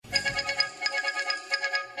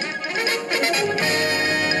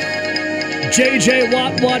J.J.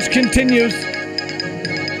 Watt watch continues.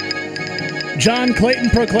 John Clayton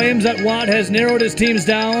proclaims that Watt has narrowed his teams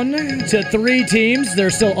down to 3 teams. There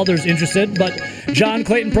are still others interested, but John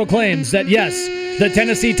Clayton proclaims that, yes, the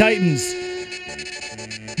Tennessee Titans,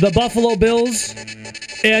 the Buffalo Bills,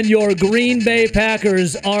 and your Green Bay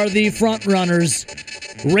Packers are the front runners.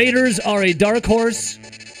 Raiders are a dark horse,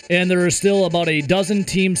 and there are still about a dozen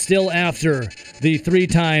teams still after the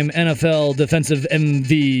 3-time NFL defensive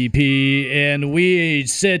MVP. And we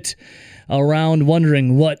sit around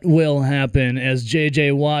wondering what will happen as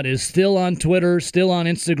J.J. Watt is still on Twitter, still on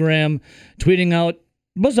Instagram, tweeting out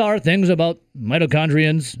bizarre things about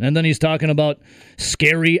mitochondrians, and then he's talking about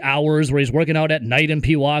scary hours where he's working out at night in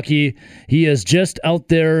Pewaukee. He is just out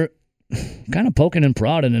there kind of poking and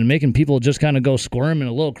prodding and making people just kind of go squirming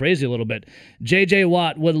a little crazy a little bit. J.J.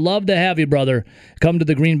 Watt, would love to have you, brother, come to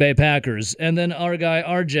the Green Bay Packers. And then our guy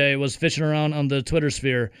RJ was fishing around on the Twitter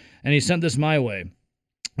sphere, and he sent this my way.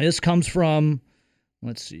 This comes from,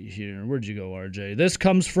 let's see here, where'd you go, RJ? This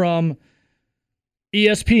comes from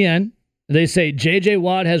ESPN. They say J.J.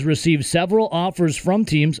 Watt has received several offers from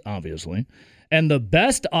teams, obviously, and the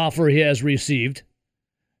best offer he has received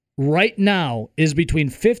right now is between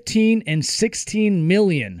 $15 and $16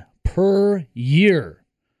 million per year,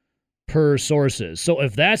 per sources. So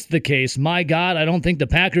if that's the case, my God, I don't think the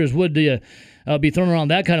Packers would be throwing around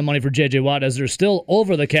that kind of money for J.J. Watt, as they're still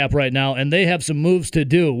over the cap right now, and they have some moves to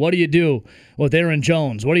do. What do you do with Aaron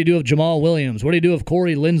Jones? What do you do with Jamal Williams? What do you do with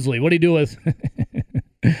Corey Linsley? What do you do with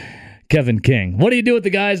Kevin King? What do you do with the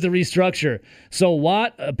guys to restructure? So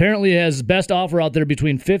Watt apparently has best offer out there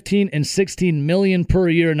between $15 and $16 million per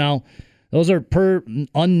year. Now, those are per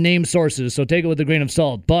unnamed sources, so take it with a grain of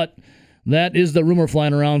salt. But that is the rumor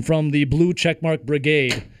flying around from the Blue Checkmark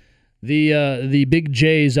Brigade, the big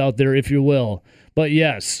J's out there, if you will. But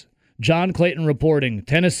yes, John Clayton reporting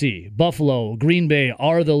Tennessee, Buffalo, Green Bay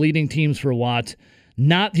are the leading teams for Watt.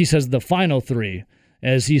 Not, he says, the final 3.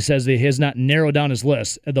 As he says, he has not narrowed down his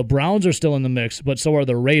list. The Browns are still in the mix, but so are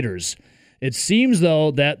the Raiders. It seems, though,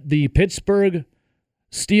 that the Pittsburgh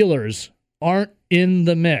Steelers aren't in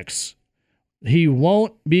the mix. He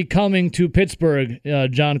won't be coming to Pittsburgh,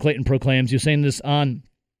 John Clayton proclaims. He was saying this on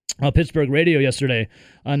Pittsburgh radio yesterday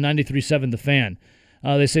on 93.7 The Fan.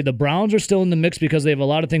 They say the Browns are still in the mix because they have a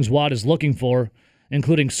lot of things Watt is looking for,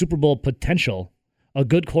 including Super Bowl potential, a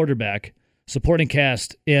good quarterback, supporting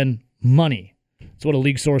cast, and money. That's what a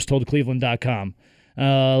league source told Cleveland.com.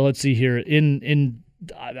 Let's see here.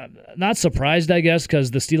 Not surprised, I guess,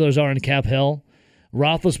 because the Steelers are in cap hell.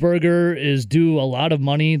 Roethlisberger is due a lot of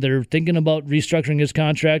money. They're thinking about restructuring his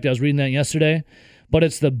contract. I was reading that yesterday. But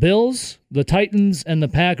it's the Bills, the Titans, and the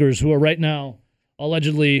Packers who are right now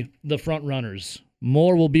allegedly the front runners.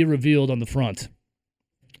 More will be revealed on the front.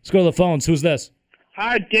 Let's go to the phones. Who's this?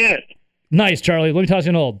 Hi, Dent. Nice, Charlie. Let me toss you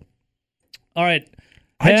an hold. All right.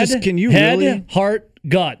 Can you really? Head, heart,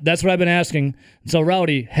 gut. That's what I've been asking. So,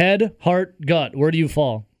 Rowdy, head, heart, gut. Where do you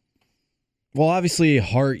fall? Well, obviously,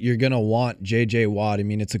 heart, you're going to want J.J. Watt. I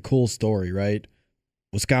mean, it's a cool story, right?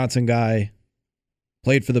 Wisconsin guy,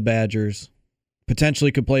 played for the Badgers,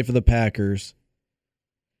 potentially could play for the Packers.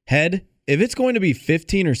 Head, if it's going to be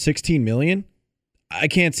 15 or 16 million, I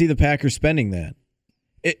can't see the Packers spending that.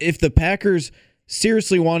 If the Packers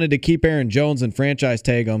seriously wanted to keep Aaron Jones and franchise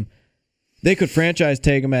tag him, they could franchise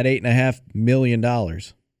tag him at $8.5 million.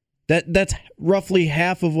 That's roughly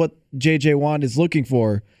half of what J.J. Watt is looking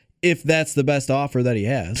for, if that's the best offer that he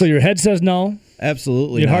has. So your head says no?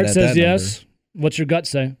 Absolutely. Your heart says yes? What's your gut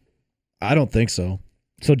say? I don't think so.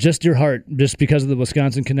 So just your heart, just because of the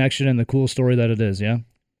Wisconsin connection and the cool story that it is, yeah?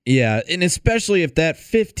 Yeah, and especially if that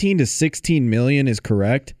 15 to 16 million is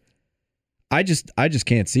correct, I just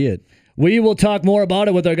can't see it. We will talk more about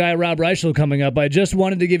it with our guy Rob Reichel coming up. I just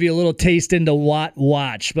wanted to give you a little taste into Watt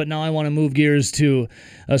Watch, but now I want to move gears to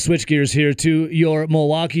switch gears here to your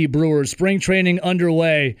Milwaukee Brewers. Spring training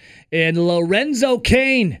underway, and Lorenzo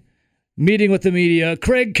Cain meeting with the media.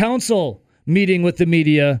 Craig Counsell meeting with the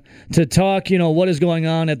media to talk, what is going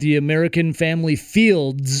on at the American Family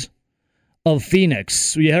Fields of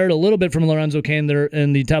Phoenix. We heard a little bit from Lorenzo Cain there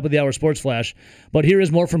in the top of the hour sports flash, but here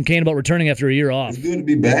is more from Cain about returning after a year off. It's good to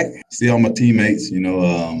be back, see all my teammates,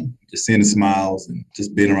 just seeing the smiles and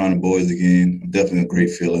just being around the boys again. Definitely a great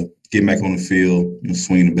feeling. Getting back on the field,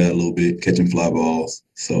 swinging the bat a little bit, catching fly balls,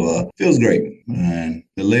 So feels great. And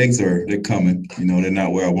the legs they're coming. They're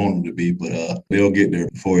not where I want them to be, but they'll get there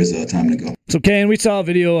before it's time to go. So, Kane, we saw a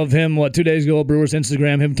video of him, 2 days ago, Brewers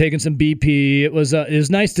Instagram, him taking some BP. It was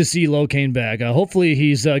nice to see Lo Kane back. Hopefully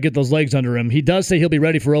he's get those legs under him. He does say he'll be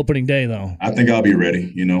ready for opening day, though. I think I'll be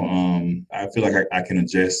ready. I feel like I can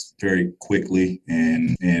adjust very quickly,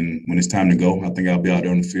 and when it's time to go, I think I'll be out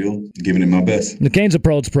there on the field giving it my best. The Kane's a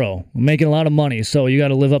pro. It's pro. Making a lot of money, so you got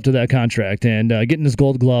to live up to that contract. And getting his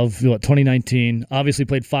gold glove, 2019, obviously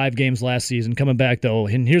played 5 games last season, coming back, though.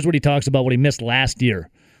 And here's what he talks about what he missed last year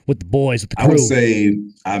with the boys, with the crew. I would say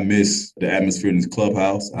I miss the atmosphere in the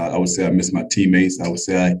clubhouse. I would say I miss my teammates. I would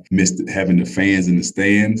say I missed having the fans in the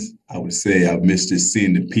stands. I would say I miss just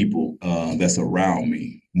seeing the people that's around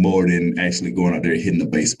me more than actually going out there hitting the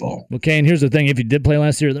baseball. Well, Kane, here's the thing. If you did play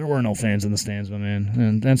last year, there were no fans in the stands, my man.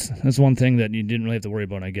 And that's one thing that you didn't really have to worry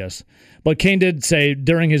about, I guess. But Kane did say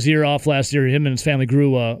during his year off last year, him and his family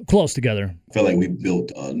grew close together. I felt like we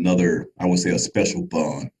built another, I would say, a special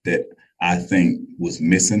bond that I think was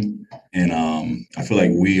missing. And I feel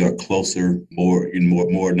like we are closer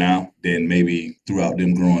more now than maybe throughout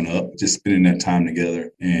them growing up. Just spending that time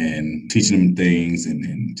together and teaching them things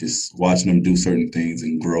and just watching them do certain things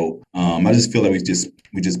and grow. I just feel like we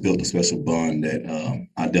just built a special bond that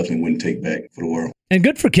I definitely wouldn't take back for the world. And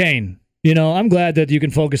good for Kane. I'm glad that he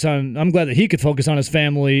could focus on his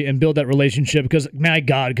family and build that relationship because, my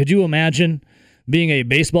God, could you imagine being a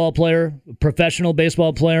baseball player, professional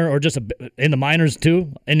baseball player, or just in the minors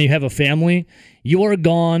too, and you have a family? You are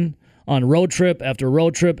gone on road trip after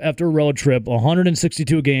road trip after road trip,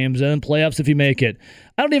 162 games, and then playoffs if you make it.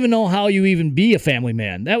 I don't even know how you even be a family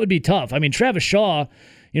man. That would be tough. I mean, Travis Shaw,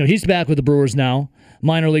 he's back with the Brewers now.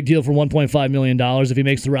 Minor league deal for $1.5 million. If he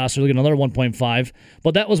makes the roster, he'll get another $1.5.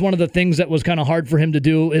 But that was one of the things that was kind of hard for him to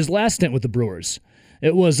do his last stint with the Brewers.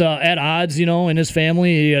 It was at odds, in his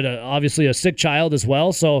family. He had obviously a sick child as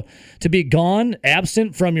well. So to be gone,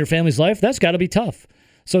 absent from your family's life, that's got to be tough.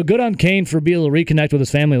 So good on Kane for being able to reconnect with his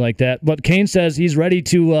family like that. But Kane says he's ready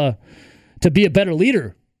to be a better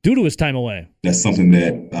leader due to his time away. That's something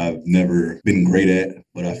that I've never been great at,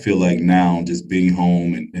 but I feel like now just being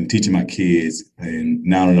home and teaching my kids, and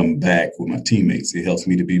now that I'm back with my teammates, it helps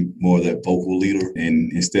me to be more of that vocal leader,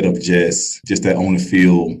 and instead of just that on the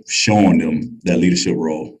field showing them that leadership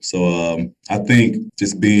role. So I think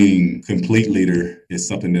just being complete leader is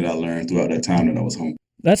something that I learned throughout that time that I was home.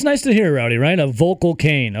 That's nice to hear, Rowdy, right? A vocal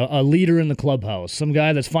Kane, a leader in the clubhouse, some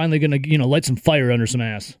guy that's finally going to, light some fire under some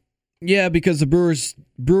ass. Yeah, because the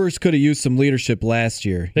Brewers could have used some leadership last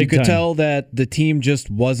year. Big you could time. tell that the team just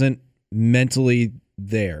wasn't mentally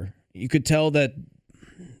there. You could tell that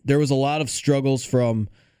there was a lot of struggles from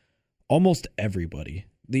almost everybody.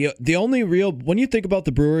 The only real, when you think about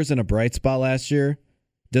the Brewers in a bright spot last year,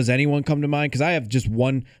 does anyone come to mind? Because I have just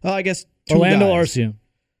one. Well, I guess two Orlando guys. Arcia.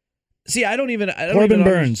 See, I don't even. Corbin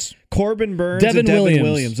Burns. Corbin Burns Devin and Devin Williams.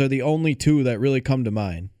 Williams are the only two that really come to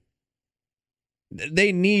mind.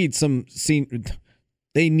 They need some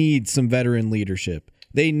veteran leadership.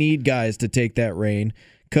 They need guys to take that reign,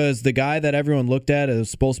 because the guy that everyone looked at as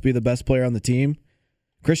supposed to be the best player on the team,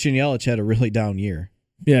 Christian Yelich, had a really down year.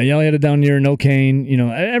 Yeah, Yelich had a down year. No Kane.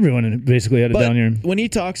 Everyone basically had a down year. When he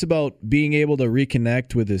talks about being able to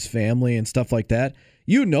reconnect with his family and stuff like that,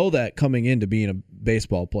 that coming into being a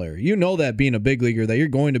baseball player. That being a big leaguer, that you're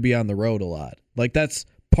going to be on the road a lot. Like, that's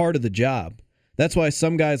part of the job. That's why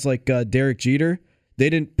some guys like Derek Jeter, they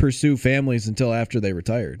didn't pursue families until after they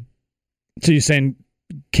retired. So you're saying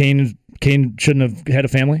Kane shouldn't have had a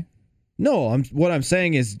family? No, what I'm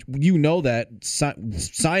saying is, that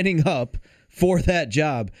signing up for that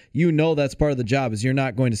job, that's part of the job, is you're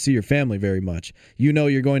not going to see your family very much.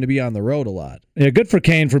 You're going to be on the road a lot. Yeah, good for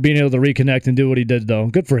Kane for being able to reconnect and do what he did, though.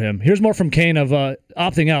 Good for him. Here's more from Kane of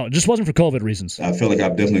opting out. It just wasn't for COVID reasons. I feel like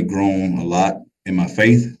I've definitely grown a lot in my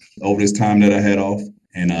faith over this time that I had off.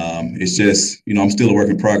 And it's just, I'm still a work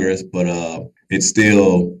in progress, but it's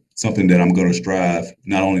still something that I'm going to strive,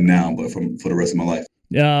 not only now, but for the rest of my life.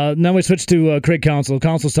 Now we switch to Craig Counsell.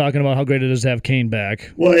 Counsell's talking about how great it is to have Kane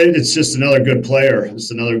back. Well, it's just another good player. It's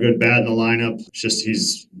another good bat in the lineup. It's just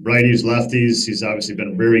he's righties, lefties. He's obviously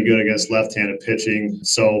been very good against left-handed pitching.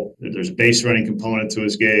 So there's a base running component to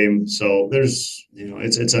his game. So there's,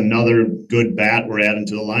 it's another good bat we're adding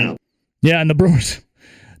to the lineup. Yeah, and the Brewers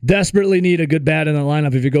desperately need a good bat in the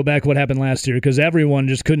lineup if you go back what happened last year, because everyone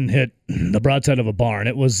just couldn't hit the broadside of a barn.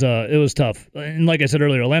 It was tough. And like I said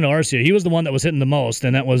earlier, Orlando Arcia, he was the one that was hitting the most,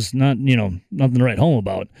 and that was not, nothing to write home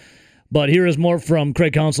about. But here is more from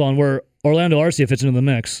Craig Counsell on where Orlando Arcia fits into the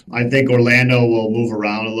mix. I think Orlando will move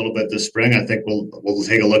around a little bit this spring. I think we'll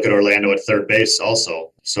take a look at Orlando at third base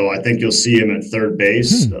also. So I think you'll see him at third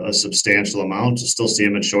base a substantial amount. You'll still see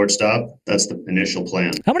him at shortstop. That's the initial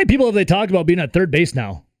plan. How many people have they talked about being at third base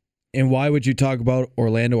now? And why would you talk about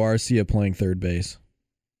Orlando Arcia playing third base?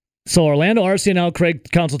 So Orlando Arcia now,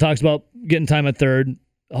 Craig Counsell talks about getting time at third.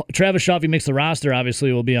 Travis Shaw, if he makes the roster,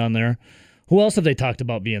 obviously will be on there. Who else have they talked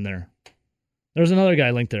about being there? There's another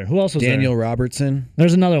guy linked there. Who else was Daniel there? Robertson.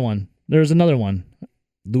 There's another one.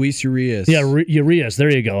 Luis Urias. Yeah, Urias. There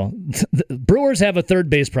you go. The Brewers have a third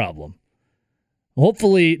base problem.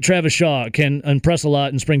 Hopefully, Travis Shaw can impress a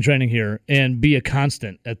lot in spring training here and be a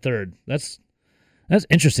constant at third. That's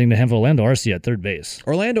interesting to have Orlando Arcia at third base.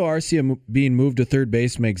 Orlando Arcia being moved to third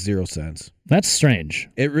base makes zero sense. That's strange.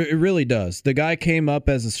 It really does. The guy came up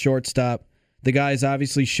as a shortstop. The guy's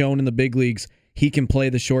obviously shown in the big leagues he can play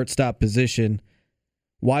the shortstop position.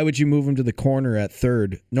 Why would you move him to the corner at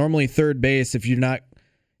third? Normally third base, if you're not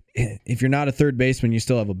a third baseman, you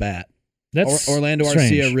still have a bat. Orlando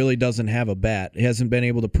strange. Arcia really doesn't have a bat. He hasn't been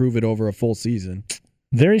able to prove it over a full season.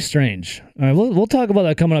 Very strange. All right, we'll talk about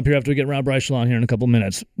that coming up here after we get Rob Reichel on here in a couple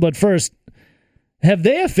minutes. But first, have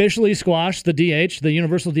they officially squashed the DH, the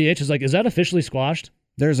universal DH? Is that officially squashed?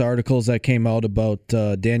 There's articles that came out about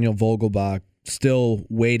Daniel Vogelbach still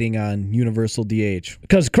waiting on universal DH.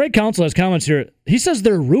 Because Craig Counsell has comments here. He says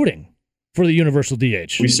they're rooting for the universal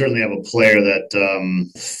DH. We certainly have a player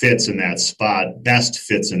that fits in that spot, best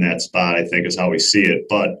fits in that spot, I think is how we see it.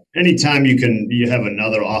 But anytime you have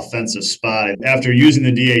another offensive spot, after using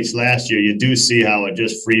the DH last year, you do see how it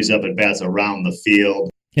just frees up at bats around the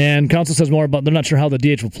field. And Counsell says more about they're not sure how the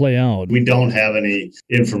DH will play out. We don't have any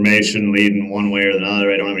information leading one way or another.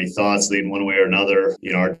 I don't have any thoughts leading one way or another.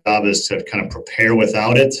 Our job is to kind of prepare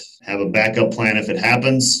without it, have a backup plan if it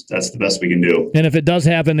happens. That's the best we can do. And if it does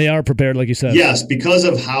happen, they are prepared, like you said. Yes, because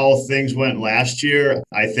of how things went last year,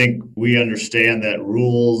 I think we understand that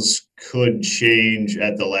rules could change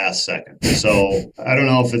at the last second. So I don't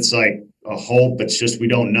know if it's like a hope. It's just we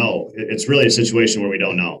don't know. It's really a situation where we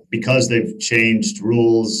don't know because they've changed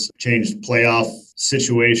rules, changed playoff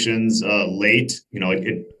situations late.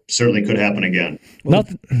 It certainly could happen again. Well,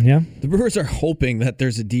 the Brewers are hoping that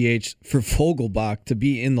there's a DH for Vogelbach to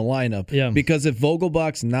be in the lineup. Yeah. Because if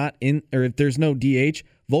Vogelbach's not in, or if there's no DH,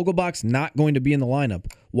 Vogelbach's not going to be in the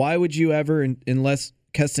lineup. Why would you ever, unless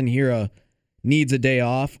Keston Hiura needs a day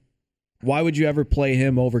off, why would you ever play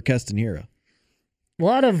him over Keston Hiura?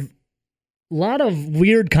 A lot of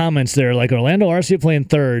weird comments there, like Orlando Arcia playing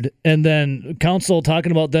third, and then Counsell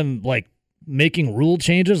talking about them like making rule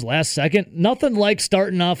changes last second. Nothing like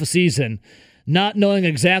starting off a season not knowing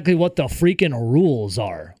exactly what the freaking rules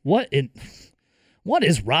are. What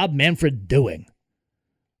is Rob Manfred doing?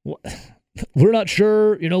 We're not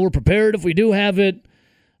sure. We're prepared if we do have it.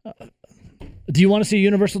 Do you want to see a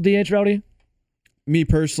universal DH, Rowdy? Me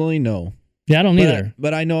personally, no. Yeah, I don't either.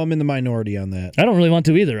 But I know I'm in the minority on that. I don't really want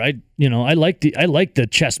to either. I like the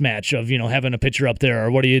chess match of having a pitcher up there,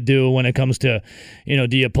 or what do you do when it comes to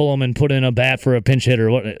do you pull him and put in a bat for a pinch hitter?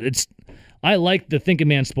 I like the thinking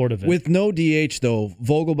man sport of it. With no DH though,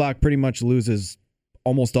 Vogelbach pretty much loses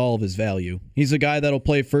almost all of his value. He's a guy that'll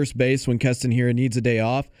play first base when Keston Hiura needs a day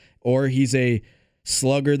off, or he's a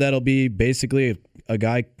slugger that'll be basically a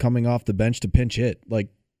guy coming off the bench to pinch hit. Like,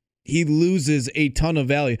 he loses a ton of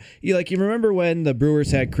value. You remember when the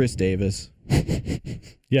Brewers had Chris Davis?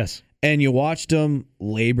 Yes. And you watched him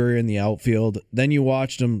labor in the outfield. Then you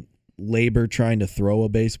watched him labor trying to throw a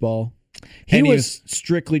baseball. He was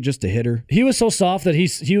strictly just a hitter. He was so soft that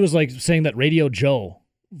he was like saying that Radio Joe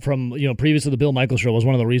from previous to the Bill Michaels show was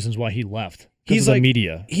one of the reasons why he left. He's like the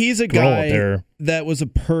media. He's a guy that was a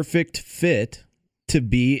perfect fit to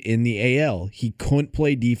be in the AL. He couldn't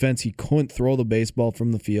play defense. He couldn't throw the baseball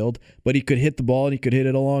from the field, but he could hit the ball and he could hit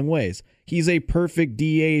it a long ways. He's a perfect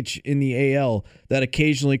DH in the AL that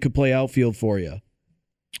occasionally could play outfield for you.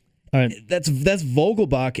 All right. That's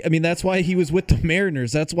Vogelbach. I mean, that's why he was with the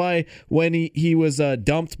Mariners. That's why when he was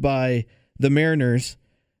dumped by the Mariners,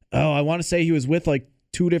 I want to say he was with like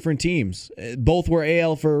two different teams. Both were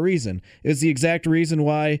AL for a reason. It was the exact reason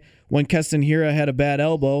why when Keston Hiura had a bad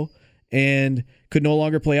elbow and could no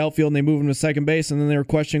longer play outfield, and they moved him to second base, and then they were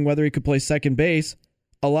questioning whether he could play second base.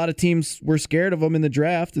 A lot of teams were scared of him in the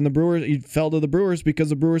draft, and he fell to the Brewers because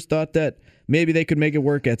the Brewers thought that maybe they could make it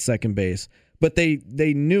work at second base. But they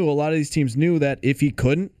knew, a lot of these teams knew that if he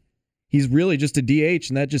couldn't, he's really just a DH,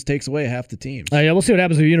 and that just takes away half the team. Yeah, we'll see what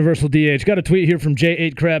happens with Universal DH. Got a tweet here from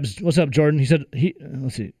J8 Krebs. What's up, Jordan? He said,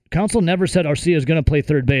 let's see. Council never said Arcia is going to play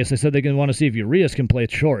third base. They said they want to see if Urias can play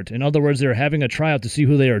short. In other words, they're having a tryout to see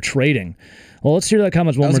who they are trading. Well, let's hear that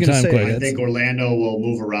comment one more time, quick. I think Orlando will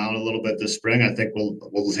move around a little bit this spring. I think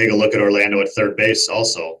we'll take a look at Orlando at third base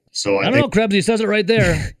also. So I don't know, Krebs. He says it right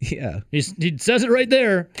there. Yeah, he says it right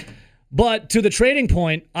there. But to the trading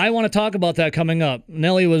point, I want to talk about that coming up.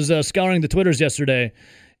 Nelly was scouring the Twitters yesterday,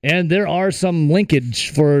 and there are some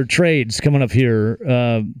linkage for trades coming up here,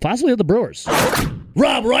 possibly with the Brewers.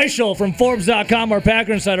 Rob Reichel from Forbes.com, our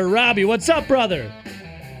Packer Insider. Robbie, what's up, brother?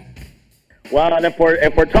 Well, and if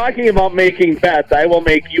we're talking about making bets, I will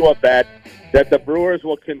make you a bet that the Brewers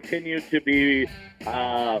will continue to be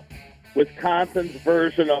Wisconsin's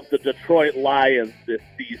version of the Detroit Lions this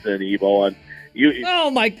season, Evo. And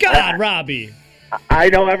oh my God, Robbie! I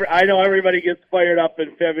know everybody gets fired up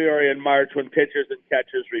in February and March when pitchers and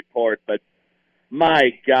catchers report, but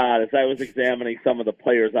my God, as I was examining some of the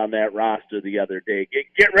players on that roster the other day,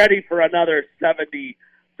 get ready for another 70,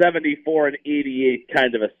 74, and 88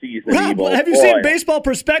 kind of a season. Rob, Evo. Have you seen Baseball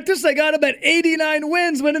Prospectus? They got him at 89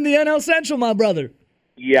 wins, winning the NL Central, my brother.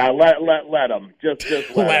 Yeah, let them. Just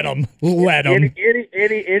let them. Let them.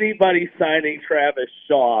 Anybody signing Travis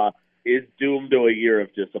Shaw is doomed to a year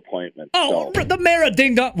of disappointment. Oh, so. The mayor of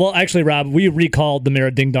Ding Dong. Well, actually, Rob, we recalled the mayor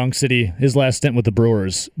of Ding Dong City his last stint with the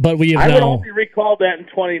Brewers, but we have I would only recall that in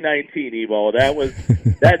 2019, Evo. That was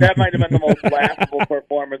that might have been the most laughable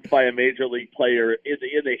performance by a major league player in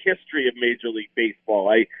the history of Major League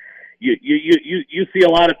Baseball. You see a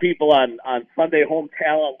lot of people on Sunday Home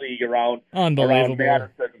Talent League around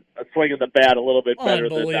Madison swinging the bat a little bit better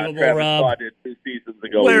than Travis Shaw did 2 seasons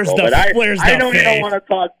ago. I know we don't want to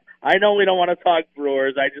talk. I know we don't want to talk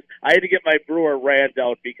Brewers. I had to get my Brewer rant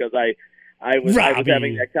out because I was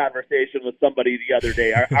having that conversation with somebody the other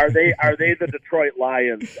day. Are they the Detroit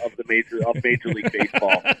Lions of Major League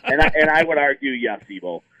Baseball? And I would argue yes,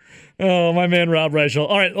 Evo. Oh, my man Rob Reichel.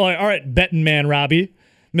 All right, betting man Robbie,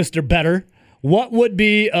 Mr. Better. What would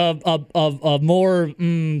be a more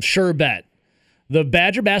sure bet? The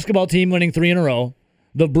Badger basketball team winning 3 in a row,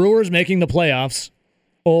 the Brewers making the playoffs,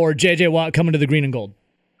 or J.J. Watt coming to the green and gold?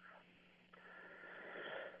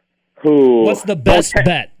 What's the best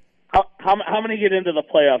bet? How many get into the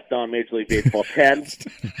playoffs now in Major League Baseball? 10?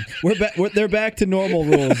 They're back to normal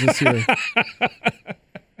rules this year.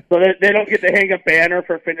 So they don't get to hang a banner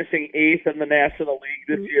for finishing 8th in the National League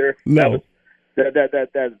this year? No. That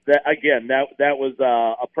was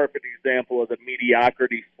a perfect example of the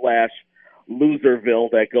mediocrity / loserville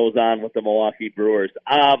that goes on with the Milwaukee Brewers.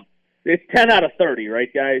 It's 10 out of 30,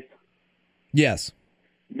 right, guys? Yes.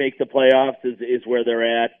 Make the playoffs is where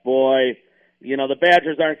they're at. Boy, the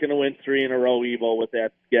Badgers aren't going to win 3 in a row, Evo, with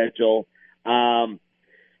that schedule.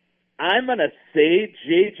 I'm going to say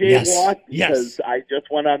J.J. Watt because I just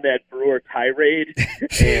went on that Brewer tirade.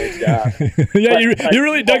 And you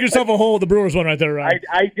really dug yourself a hole with the Brewers one right there, right?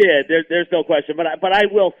 I did. There's no question. But I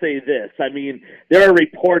will say this. I mean, there are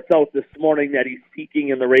reports out this morning that he's seeking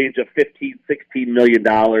in the range of $15, $16 million,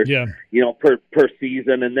 per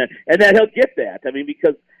season, and that he'll get that. I mean,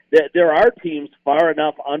 because there are teams far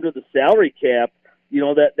enough under the salary cap,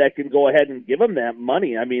 that can go ahead and give him that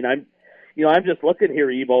money. I mean, I'm just looking here,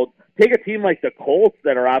 Evo. Take a team like the Colts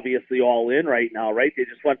that are obviously all in right now, right? They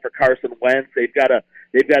just went for Carson Wentz. They've got an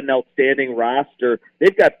outstanding roster.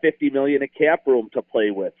 They've got $50 million in cap room to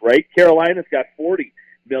play with, right? Carolina's got $40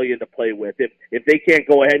 million to play with. If they can't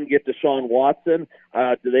go ahead and get Deshaun Watson,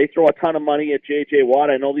 do they throw a ton of money at J.J. Watt?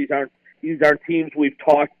 I know these aren't teams we've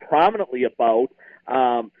talked prominently about,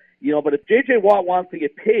 but if J.J. Watt wants to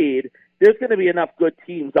get paid, there's going to be enough good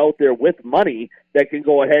teams out there with money that can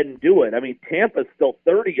go ahead and do it. I mean, Tampa's still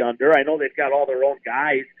 30 under. I know they've got all their own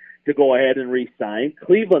guys to go ahead and re-sign.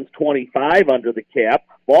 Cleveland's 25 under the cap.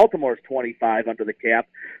 Baltimore's 25 under the cap.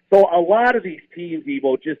 So a lot of these teams,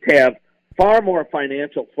 Evo, just have far more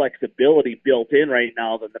financial flexibility built in right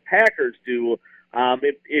now than the Packers do.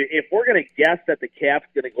 If we're going to guess that the cap's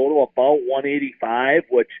going to go to about 185,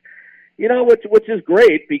 which is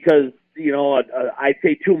great because, I'd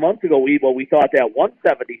say 2 months ago, Evo, we thought that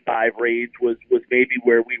 175 range was maybe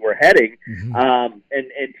where we were heading. Mm-hmm.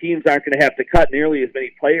 And teams aren't going to have to cut nearly as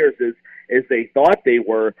many players as they thought they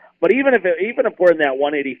were. But even if we're in that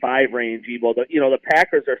 185 range, Evo, the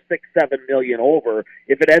Packers are 6-7 million over.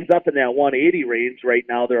 If it ends up in that 180 range right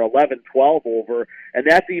now, they're 11-12 over, and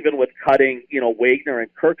that's even with cutting Wagner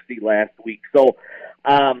and Kirksey last week. So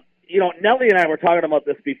Nelly and I were talking about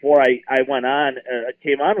this before I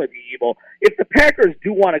came on with you, Evo. If the Packers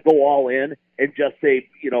do want to go all in and just say,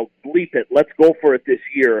 bleep it, let's go for it this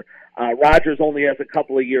year. Rodgers only has a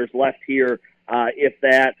couple of years left here. If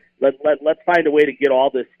that, let's find a way to get all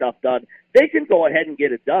this stuff done. They can go ahead and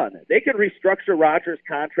get it done. They can restructure Rodgers'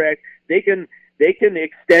 contract. They can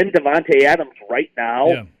extend Davante Adams right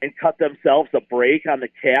now and cut themselves a break on the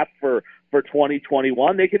cap for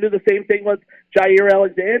 2021. They can do the same thing with Jair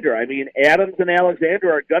Alexander. I mean, Adams and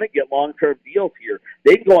Alexander are going to get long-term deals here.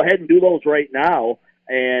 They can go ahead and do those right now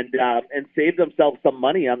and save themselves some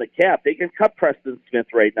money on the cap. They can cut Preston Smith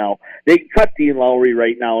right now. They can cut Dean Lowry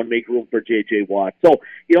right now and make room for J.J. Watt. So,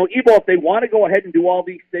 Evo, if they want to go ahead and do all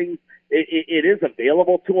these things, it is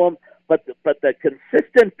available to them. But the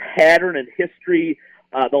consistent pattern and history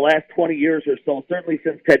the last 20 years or so, certainly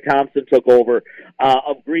since Ted Thompson took over,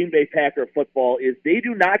 of Green Bay Packer football is they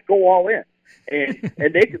do not go all in.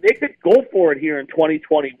 And they could go for it here in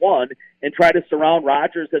 2021 and try to surround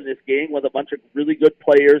Rodgers in this game with a bunch of really good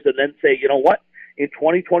players and then say, you know what, in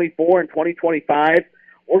 2024 and 2025,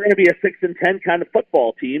 we're going to be a 6-10 kind of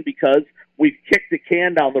football team because we've kicked the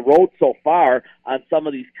can down the road so far on some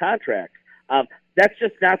of these contracts. That's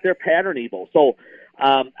just not their pattern, Evo. So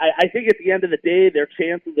I think at the end of the day, their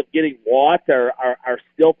chances of getting Watt are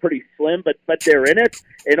still pretty slim, but they're in it.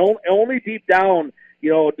 And only deep down,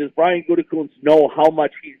 does Brian Gutekunst know how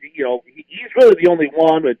much he's really the only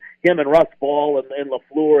one with him and Russ Ball and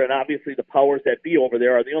LaFleur and obviously the powers that be over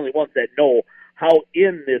there are the only ones that know how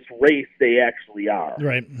in this race they actually are.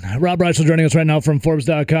 Right. Rob Reischel joining us right now from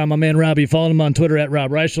Forbes.com. My man Robbie, follow him on Twitter at Rob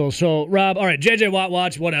Reischel. So, Rob, all right, J.J. Watt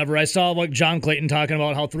watch, whatever. I saw John Clayton talking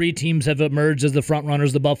about how 3 teams have emerged as the front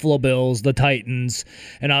runners, the Buffalo Bills, the Titans,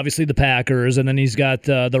 and obviously the Packers. And then he's got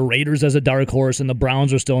the Raiders as a dark horse, and the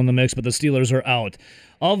Browns are still in the mix, but the Steelers are out.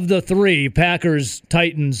 Of the 3, Packers,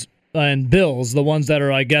 Titans, and Bills, the ones that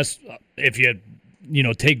are, I guess, if you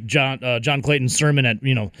take John Clayton's sermon at,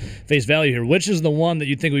 face value here, which is the one that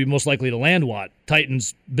you think would be most likely to land Watt?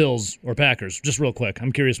 Titans, Bills, or Packers? Just real quick.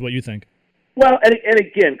 I'm curious what you think. Well, and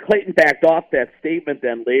again, Clayton backed off that statement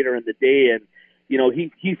then later in the day, and,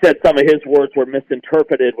 he said some of his words were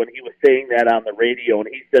misinterpreted when he was saying that on the radio, and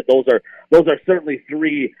he said those are certainly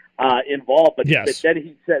 3 involved, but yes. Then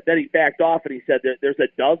he backed off and he said that there's a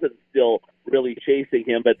dozen still really chasing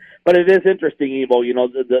him. But it is interesting, Evo.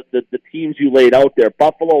 The teams you laid out there.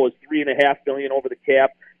 Buffalo is $3.5 million over the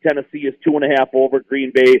cap. Tennessee is 2.5 over.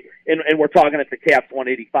 Green Bay, and we're talking at the cap's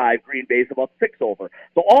 185. Green Bay's about 6 over.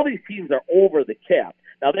 So all these teams are over the cap.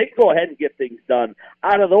 Now they can go ahead and get things done.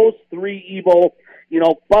 Out of those 3, Evo,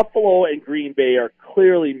 Buffalo and Green Bay are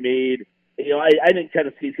clearly made. I think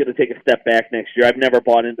Tennessee's going to take a step back next year. I've never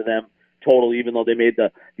bought into them totally, even though they made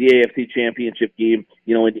the AFC Championship game,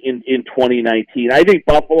 in 2019. I think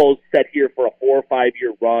Buffalo's set here for a 4 or 5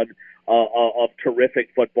 year run of terrific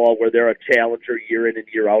football where they're a challenger year in and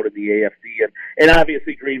year out in the AFC. And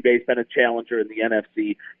obviously Green Bay's been a challenger in the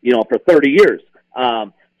NFC, for 30 years.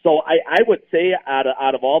 So I would say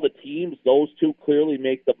out of all the teams, those 2 clearly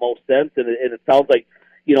make the most sense. And it sounds like,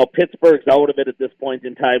 Pittsburgh's out of it at this point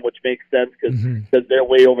in time, which makes sense because they're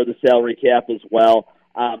way over the salary cap as well.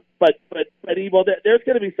 But Evo, there's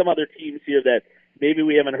going to be some other teams here that maybe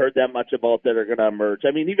we haven't heard that much about that are going to emerge.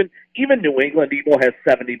 I mean, even New England, Evo, has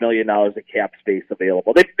 $70 million of cap space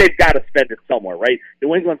available. They've got to spend it somewhere, right?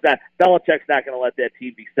 Belichick's not going to let that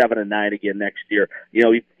team be 7-9 again next year.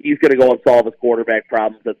 He's going to go and solve his quarterback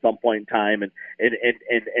problems at some point in time and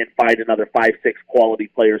find another 5-6 quality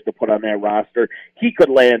players to put on that roster. He could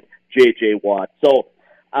land J.J. Watt. So,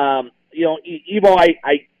 Evo,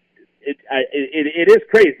 It is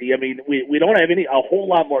crazy. I mean, we don't have a whole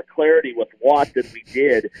lot more clarity with Watt than we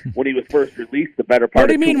did when he was first released. The better part. What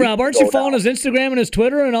do you mean, Rob? Aren't you following his Instagram and his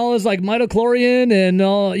Twitter and all his midichlorian and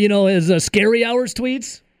all his scary hours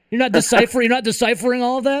tweets? You're not deciphering. You're not deciphering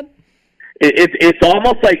all of that. It's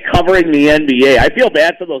almost like covering the NBA. I feel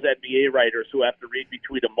bad for those NBA writers who have to read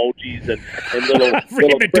between emojis and little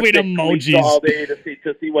between emojis all day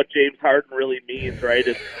to see what James Harden really means, right?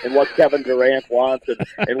 And what Kevin Durant wants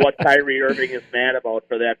and what Kyrie Irving is mad about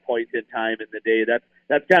for that point in time in the day.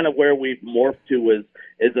 That's kind of where we've morphed to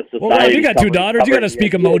as a society. Well, you got 2 daughters. You got to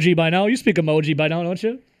speak emoji by now. You speak emoji by now, don't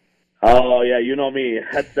you? Oh yeah, you know me.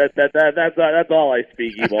 That's all I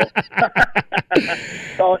speak, Evo.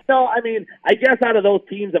 So no, I mean, I guess out of those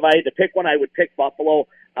teams, if I had to pick one, I would pick Buffalo.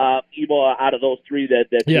 Evo, out of those 3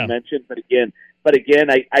 that you mentioned, but again,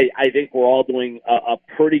 I think we're all doing a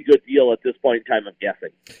pretty good deal at this point in time. I'm guessing.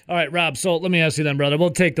 All right, Rob. So let me ask you then, brother. We'll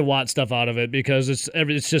take the Watt stuff out of it because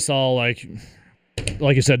it's just all like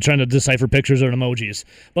you said, trying to decipher pictures or emojis.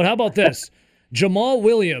 But how about this? Jamal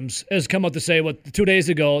Williams has come out to say 2 days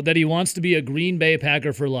ago that he wants to be a Green Bay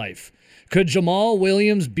Packer for life. Could Jamal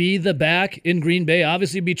Williams be the back in Green Bay?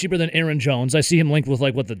 Obviously, it'd be cheaper than Aaron Jones. I see him linked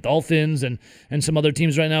with the Dolphins and some other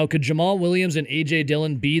teams right now. Could Jamal Williams and A.J.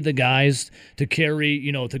 Dillon be the guys to carry,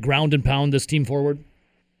 to ground and pound this team forward?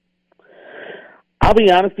 I'll be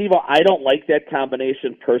honest, Evo, I don't like that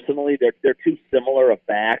combination personally. They're too similar of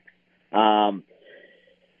backs.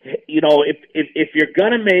 If you're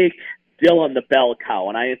going to make Dillon the bell cow,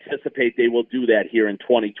 and I anticipate they will do that here in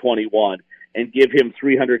 2021, and give him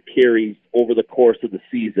 300 carries over the course of the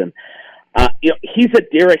season. He's a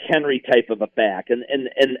Derrick Henry type of a back, and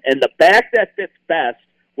the back that fits best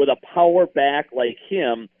with a power back like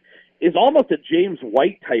him is almost a James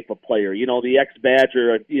White type of player, the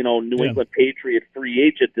ex-Badger, New England Patriot free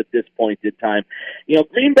agent at this point in time.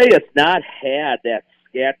 Green Bay has not had that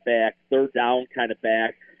scat back, third down kind of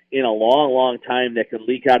back in a long, long time that can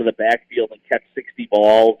leak out of the backfield and catch 60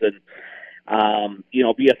 balls and,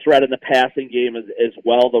 be a threat in the passing game as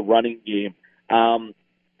well, the running game.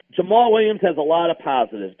 Jamal Williams has a lot of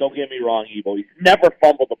positives. Don't get me wrong, Evo. He's never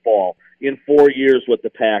fumbled the ball in 4 years with the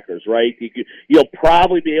Packers, right? You'll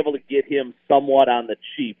probably be able to get him somewhat on the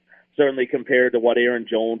cheap, certainly compared to what Aaron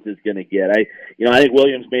Jones is going to get. I think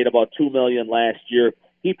Williams made about $2 million last year.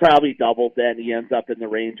 He probably doubled that, and he ends up in the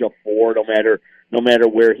range of $4 million, no matter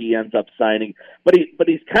where he ends up signing. But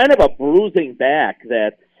he's kind of a bruising back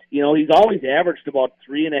that, he's always averaged about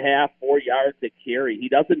 3.5, 4 yards a carry. He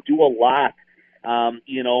doesn't do a lot,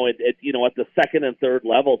 at the second and third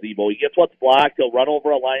levels, Evo. He gets what's blocked, he'll run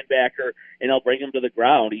over a linebacker, and he'll bring him to the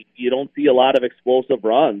ground. You don't see a lot of explosive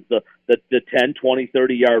runs, the 10, 20,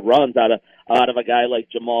 30-yard runs out of a guy like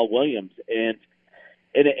Jamal Williams. And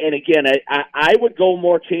again, I would go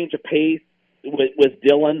more change of pace with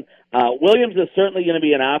Dillon. Williams is certainly going to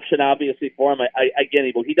be an option, obviously, for him.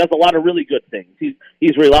 He does a lot of really good things.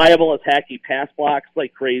 He's reliable as heck. He pass blocks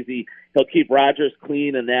like crazy. He'll keep Rodgers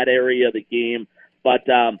clean in that area of the game. But,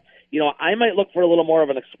 I might look for a little more of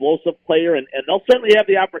an explosive player, and they'll certainly have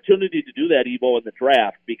the opportunity to do that, Evo, in the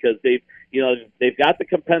draft, because they've got the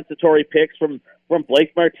compensatory picks from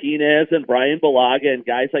Blake Martinez and Brian Bulaga and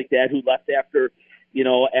guys like that who left after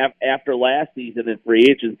last season in free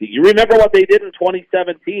agency. You remember what they did in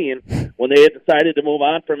 2017 when they had decided to move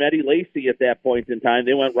on from Eddie Lacy at that point in time.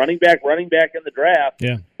 They went running back in the draft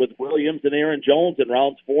with Williams and Aaron Jones in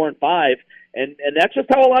rounds 4 and 5. And that's just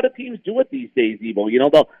how a lot of teams do it these days, Evo.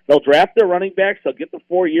 They'll draft their running backs, they'll get the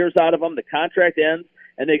 4 years out of them, the contract ends,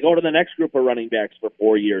 and they go to the next group of running backs for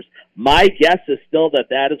 4 years. My guess is still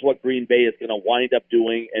that is what Green Bay is going to wind up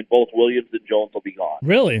doing, and both Williams and Jones will be gone.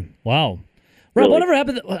 Really? Wow. Rob, really? Whatever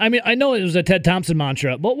happened? I know it was a Ted Thompson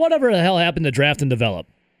mantra, but whatever the hell happened to draft and develop?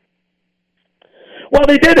 Well,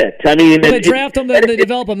 they did it. They draft them, then they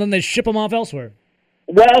develop them, then they ship them off elsewhere.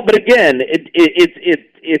 Well, but again,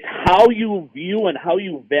 it's how you view and how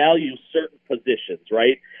you value certain positions,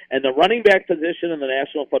 right? And the running back position in the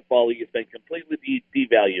National Football League has been completely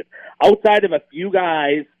devalued. Outside of a few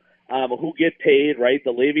guys who get paid, right?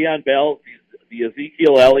 The Le'Veon Bells, the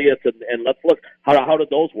Ezekiel Elliott's, and let's look how did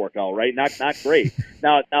those work out, right? Not great.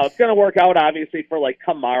 Now it's going to work out obviously for like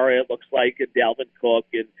Kamara, it looks like, and Dalvin Cook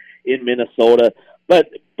in Minnesota. But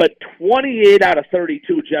 28 out of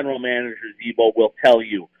 32 general managers, Evo, will tell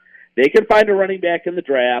you they can find a running back in the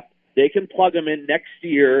draft, they can plug them in next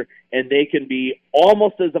year, and they can be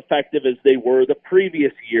almost as effective as they were the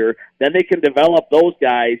previous year. Then they can develop those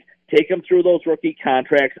guys, take them through those rookie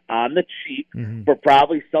contracts on the cheap for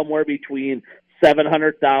probably somewhere between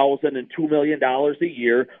 $700,000 and $2 million a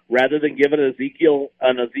year, rather than giving Ezekiel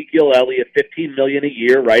Elliott $15 million a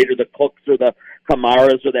year, right? Or the Cooks or the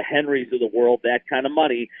Kamaras or the Henrys of the world, that kind of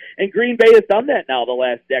money. And Green Bay has done that now the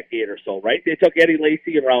last decade or so, right? They took Eddie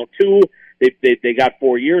Lacy in round 2. They got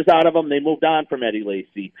 4 years out of him. They moved on from Eddie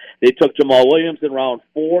Lacy. They took Jamal Williams in round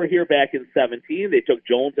 4 here back in 2017. They took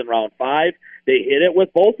Jones in round 5. They hit it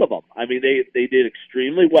with both of them. They did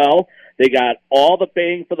extremely well. They got all the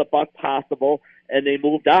bang for the buck possible, and they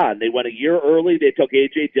moved on. They went a year early. They took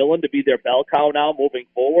A.J. Dillon to be their bell cow now moving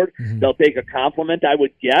forward. They'll take a compliment, I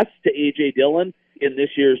would guess, to A.J. Dillon in this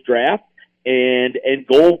year's draft and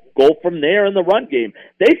go from there in the run game.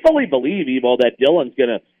 They fully believe, Evo, that Dillon's going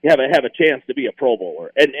to have a chance to be a Pro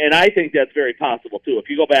Bowler. And I think that's very possible, too. If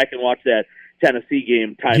you go back and watch that Tennessee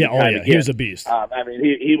game time and time again. He was a beast.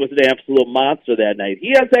 He was an absolute monster that night. He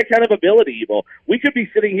has that kind of ability, Evo. We could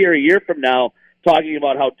be sitting here a year from now talking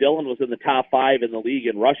about how Dillon was in the top 5 in the league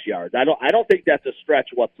in rush yards. I don't think that's a stretch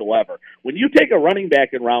whatsoever. When you take a running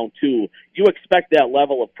back in round 2, you expect that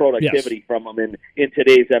level of productivity from him in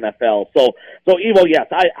today's NFL. So Evo, yes,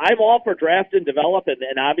 I'm all for draft and develop,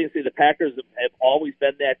 and obviously the Packers have always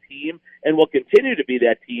been that team and will continue to be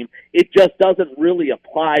that team. It just doesn't really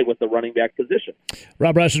apply with the running back position.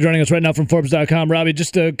 Rob Reischel joining us right now from Forbes.com. Robbie,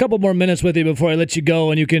 just a couple more minutes with you before I let you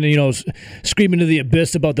go, and you can, scream into the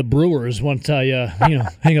abyss about the Brewers once I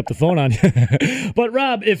hang up the phone on you. But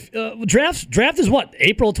Rob, if draft is what,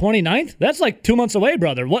 April 29th? That's like 2 months away,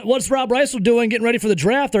 brother. What's Rob Reischel doing getting ready for the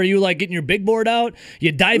draft? Are you like getting your big board out?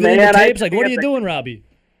 You diving into tapes? Like, what are you doing, Robbie?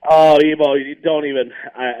 Oh, Evo, you don't even.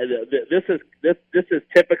 This is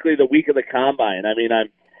typically the week of the combine. I mean,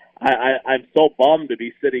 I'm so bummed to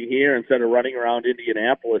be sitting here instead of running around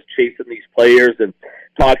Indianapolis chasing these players and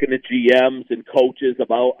talking to GMs and coaches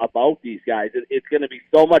about these guys. It's going to be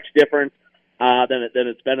so much different than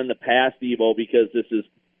it's been in the past, Evo, because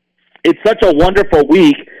it's such a wonderful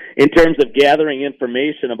week in terms of gathering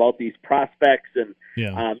information about these prospects and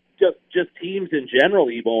just teams in general,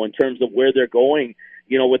 Evo, in terms of where they're going,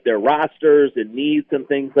 with their rosters and needs and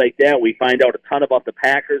things like that. We find out a ton about the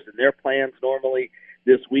Packers and their plans normally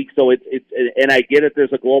this week. So it's and I get it,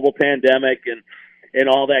 there's a global pandemic and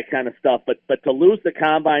all that kind of stuff, but to lose the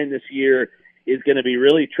combine this year is going to be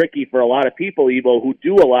really tricky for a lot of people, Evo, who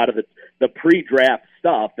do a lot of the pre-draft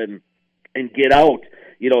stuff and get out,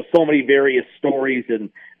 so many various stories and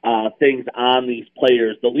things on these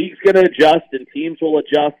players. The league's going to adjust and teams will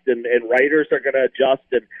adjust and writers are going to adjust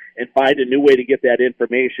and find a new way to get that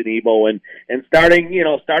information, Evo. And starting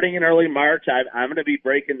in early March, I'm going to be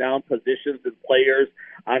breaking down positions and players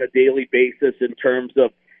on a daily basis in terms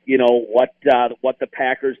of, what the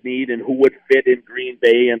Packers need and who would fit in Green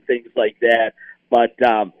Bay and things like that. But,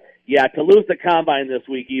 to lose the combine this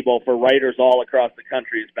week, Evo, for writers all across the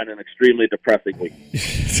country has been an extremely depressing week.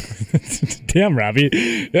 Damn, Robbie.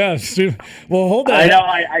 Yeah. Well, hold on. I know.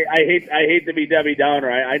 I hate to be Debbie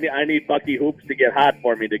Downer. I need Bucky Hoops to get hot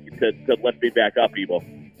for me to lift me back up, Evo.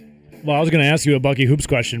 Well, I was going to ask you a Bucky Hoops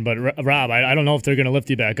question, but Rob, I don't know if they're going to lift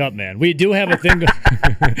you back up, man. We do have a thing.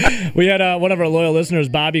 We had one of our loyal listeners,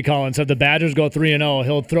 Bobby Collins, said the Badgers go 3-0.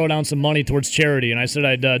 He'll throw down some money towards charity, and I said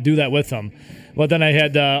I'd do that with him. But then I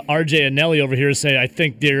had RJ and Nelly over here say, I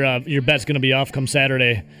think your bet's going to be off come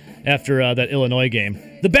Saturday after that Illinois game.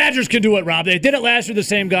 The Badgers can do it, Rob. They did it last year, the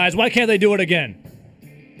same guys. Why can't they do it again?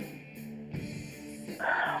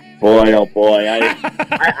 Boy, oh boy.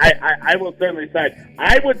 I will certainly side.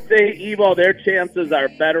 I would say, Evo, their chances are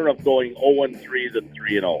better of going 0-3 than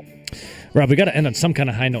 3-0. Rob, we got to end on some kind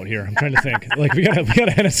of high note here. I'm trying to think. we got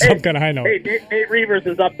to end on some kind of high note. Hey, Nate Reavers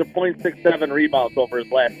is up to 0.67 rebounds over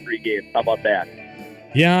his last 3 games. How about that?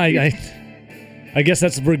 Yeah, I guess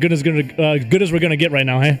that's as good as we're gonna get right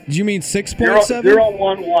now, hey? Do you mean 6.7?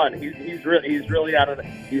 0-1-1. He's really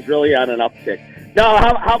on an uptick. No,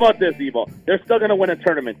 how about this, Evo? They're still gonna win a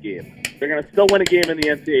tournament game. They're going to still win a game in the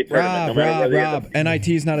NCAA tournament. Rob,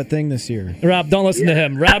 NIT's not a thing this year. Rob, don't listen to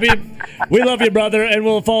him. Robbie, we love you, brother, and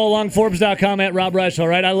we'll follow along Forbes.com at Rob Reischel, all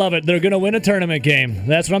right? I love it. They're going to win a tournament game.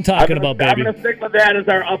 That's what I'm talking about, baby. I'm going to stick with that as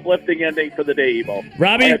our uplifting ending for the day, Evo.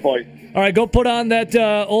 Robbie, all right, boys. All right, go put on that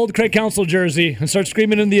old Craig Counsell jersey and start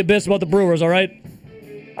screaming in the abyss about the Brewers, all right?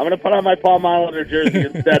 I'm going to put on my Paul Molitor jersey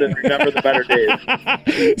instead and remember the better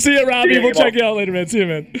days. See you, Robbie. We'll check you out later, man. See you,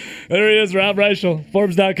 man. There he is, Rob Reischel.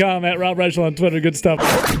 Forbes.com at Rob Reischel on Twitter. Good stuff.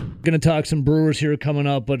 Going to talk some Brewers here coming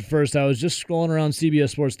up, but first I was just scrolling around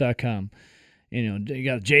CBSSports.com. You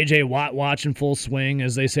got J.J. Watt watching full swing.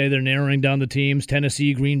 As they say, they're narrowing down the teams.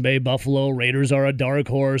 Tennessee, Green Bay, Buffalo. Raiders are a dark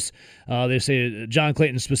horse. They say John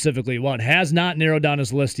Clayton specifically, Watt has not narrowed down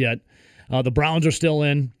his list yet. The Browns are still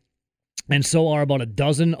in. And so are about a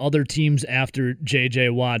dozen other teams after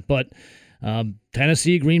J.J. Watt. But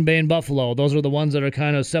Tennessee, Green Bay, and Buffalo, those are the ones that are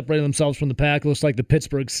kind of separating themselves from the pack. Looks like the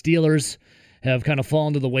Pittsburgh Steelers have kind of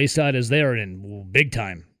fallen to the wayside as they are in big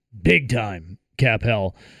time cap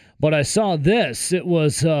hell. But I saw this. It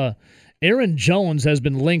was Aaron Jones has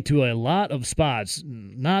been linked to a lot of spots,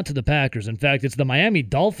 not to the Packers. In fact, it's the Miami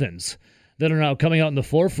Dolphins that are now coming out in the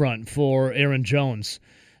forefront for Aaron Jones.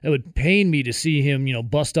 It would pain me to see him,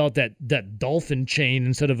 bust out that dolphin chain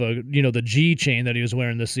instead of the G chain that he was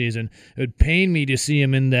wearing this season. It would pain me to see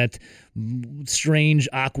him in that strange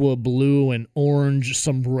aqua blue and orange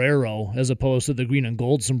sombrero as opposed to the green and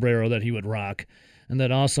gold sombrero that he would rock and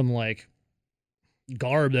that awesome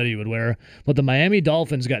garb that he would wear. But the Miami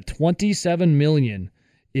Dolphins got $27 million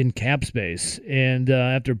in cap space, and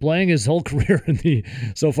after playing his whole career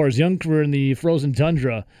his young career in the frozen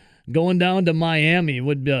tundra, going down to Miami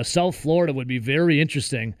would be, South Florida would be very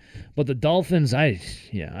interesting. But the Dolphins, I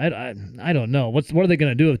don't know. What are they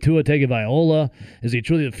going to do with Tua Tagovailoa? Is he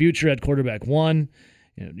truly the future at quarterback one?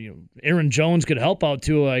 Aaron Jones could help out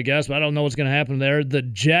Tua, I guess, but I don't know what's going to happen there. The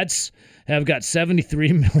Jets have got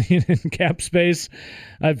 $73 million in cap space.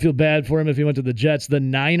 I'd feel bad for him if he went to the Jets. The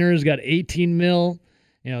Niners got $18 million.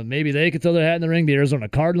 Maybe they could throw their hat in the ring. The Arizona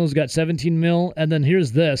Cardinals got $17 million. And then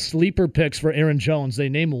here's this. Sleeper picks for Aaron Jones. They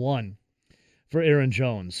name one for Aaron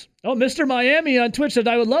Jones. Oh, Mr. Miami on Twitch said,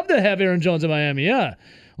 I would love to have Aaron Jones in Miami. Yeah.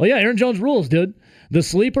 Well, yeah, Aaron Jones rules, dude. The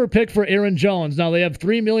sleeper pick for Aaron Jones. Now, they have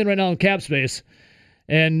 $3 million right now in cap space.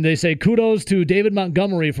 And they say kudos to David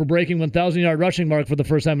Montgomery for breaking 1,000-yard rushing mark for the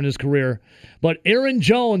first time in his career. But Aaron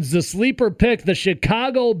Jones, the sleeper pick, the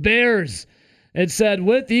Chicago Bears. It said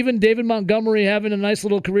with even David Montgomery having a nice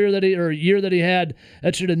little career year that he had,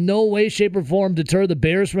 that should in no way, shape, or form deter the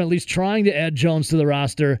Bears from at least trying to add Jones to the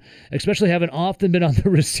roster, especially having often been on the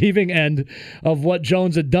receiving end of what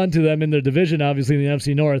Jones had done to them in their division, obviously in the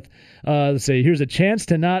NFC North. Let's say here's a chance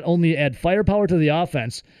to not only add firepower to the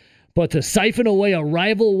offense, but to siphon away a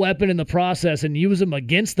rival weapon in the process and use them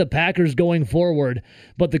against the Packers going forward.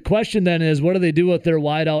 But the question then is, what do they do with their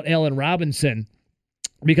wideout Allen Robinson?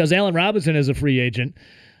 Because Allen Robinson is a free agent.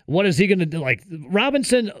 What is he going to do? Like,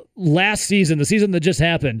 Robinson last season, the season that just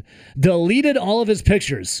happened, deleted all of his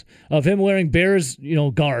pictures of him wearing Bears,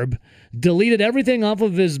 garb, deleted everything off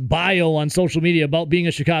of his bio on social media about being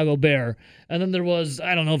a Chicago Bear. And then there was,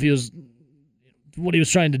 I don't know if what he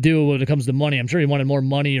was trying to do when it comes to money. I'm sure he wanted more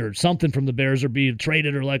money or something from the Bears or be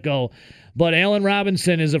traded or let go. But Allen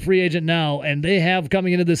Robinson is a free agent now, and they have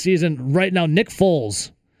coming into this season right now Nick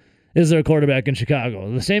Foles is their quarterback in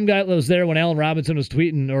Chicago. The same guy that was there when Allen Robinson was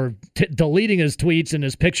tweeting or deleting his tweets and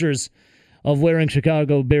his pictures of wearing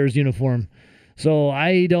Chicago Bears uniform. So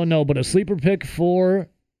I don't know, but a sleeper pick for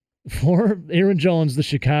Aaron Jones, the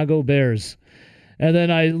Chicago Bears. And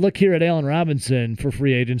then I look here at Allen Robinson for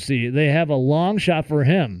free agency. They have a long shot for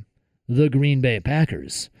him, the Green Bay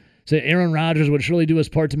Packers. So Aaron Rodgers would surely do his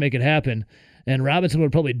part to make it happen. And Robinson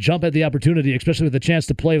would probably jump at the opportunity, especially with the chance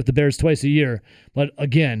to play with the Bears twice a year. But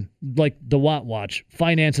again, like the Watt Watch,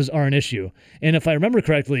 finances are an issue. And if I remember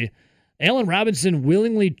correctly, Allen Robinson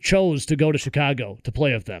willingly chose to go to Chicago to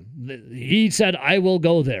play with them. He said, I will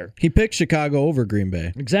go there. He picked Chicago over Green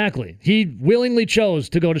Bay. Exactly. He willingly chose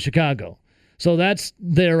to go to Chicago. So that's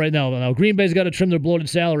there right now. Now, Green Bay's got to trim their bloated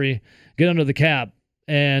salary, get under the cap.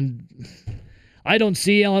 And I don't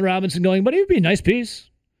see Allen Robinson going, but he would be a nice piece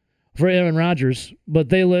for Aaron Rodgers. But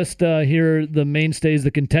they list here the mainstays,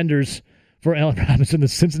 the contenders for Allen Robinson, the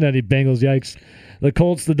Cincinnati Bengals, yikes. The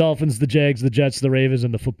Colts, the Dolphins, the Jags, the Jets, the Ravens,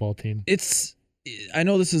 and the football team. I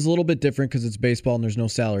know this is a little bit different because it's baseball and there's no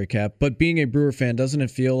salary cap, but being a Brewer fan, doesn't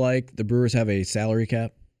it feel like the Brewers have a salary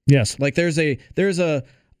cap? Yes. Like there's a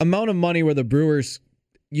amount of money where the Brewers,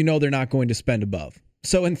 they're not going to spend above.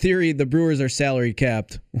 So in theory, the Brewers are salary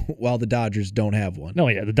capped while the Dodgers don't have one. No,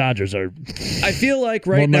 yeah, the Dodgers are. I feel like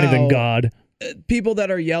right now, more money than God. People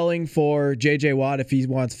that are yelling for J.J. Watt if he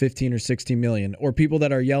wants 15 or 16 million, or people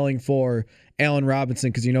that are yelling for Allen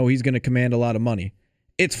Robinson because he's going to command a lot of money.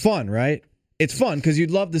 It's fun, right? It's fun because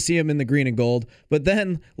you'd love to see him in the green and gold. But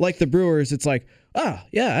then, like the Brewers, it's like,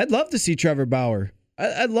 yeah, I'd love to see Trevor Bauer.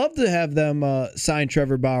 I'd love to have them sign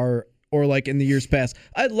Trevor Bauer, or like in the years past,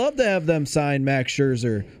 I'd love to have them sign Max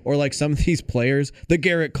Scherzer or like some of these players, the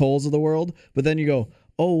Garrett Coles of the world. But then you go,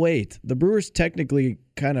 oh, wait, the Brewers technically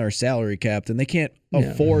kind of are salary capped, and they can't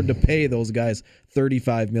afford to pay those guys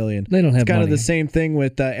 $35 million. They don't have It's kind money. of the same thing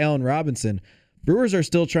with Allen Robinson. Brewers are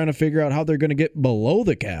still trying to figure out how they're going to get below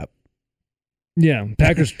the cap. Yeah,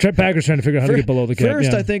 Packers trying to figure out how to get below the cap.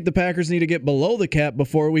 First, yeah. I think the Packers need to get below the cap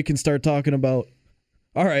before we can start talking about,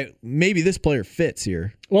 all right, maybe this player fits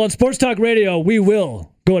here. Well, in Sports Talk Radio, we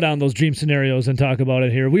will go down those dream scenarios and talk about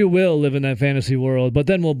it here. We will live in that fantasy world, but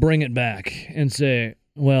then we'll bring it back and say,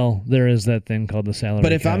 well, there is that thing called the salary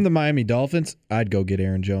But if cap. I'm the Miami Dolphins, I'd go get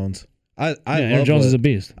Aaron Jones. Aaron Jones is a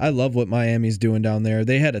beast. I love what Miami's doing down there.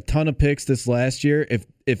 They had a ton of picks this last year.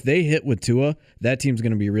 If they hit with Tua, that team's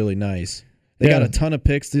going to be really nice. They got a ton of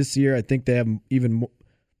picks this year. I think they have even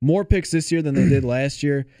more picks this year than they did last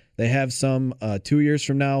year. They have some 2 years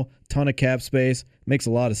from now, ton of cap space. Makes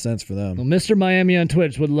a lot of sense for them. Well, Mr. Miami on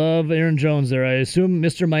Twitch would love Aaron Jones there. I assume,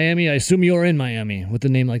 Mr. Miami, you're in Miami with a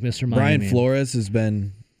name like Mr. Miami. Brian Flores has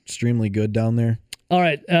been extremely good down there. All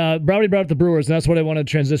right, Browdy brought up the Brewers, and that's what I want to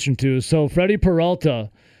transition to. So Freddie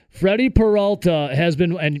Peralta has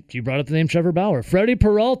been, and you brought up the name Trevor Bauer. Freddie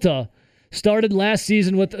Peralta started last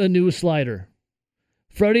season with a new slider.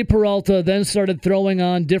 Freddie Peralta then started throwing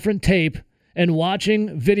on different tape and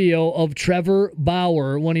watching video of Trevor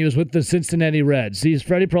Bauer when he was with the Cincinnati Reds.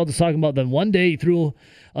 Freddie Peralta's talking about that one day he threw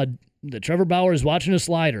Trevor Bauer is watching a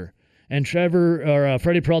slider, and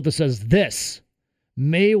Freddie Peralta says, "This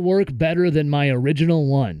may work better than my original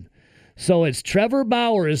one." So it's Trevor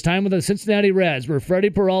Bauer, his time with the Cincinnati Reds, where Freddie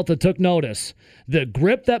Peralta took notice. The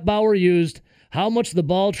grip that Bauer used, how much the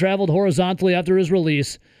ball traveled horizontally after his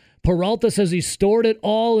release. Peralta says he stored it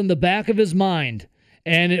all in the back of his mind,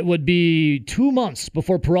 and it would be 2 months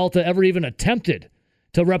before Peralta ever even attempted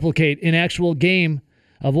to replicate an actual game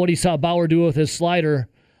of what he saw Bauer do with his slider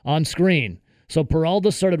on screen. So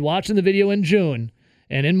Peralta started watching the video in June,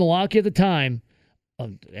 and in Milwaukee at the time,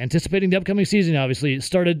 anticipating the upcoming season, obviously,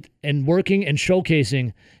 started and working and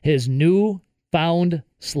showcasing his new-found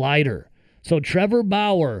slider. So Trevor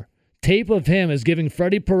Bauer, tape of him is giving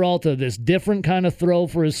Freddie Peralta this different kind of throw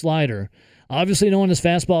for his slider, obviously known as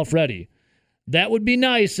Fastball Freddie. That would be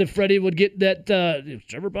nice if Freddie would get that.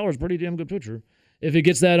 Trevor Bauer's a pretty damn good pitcher. If he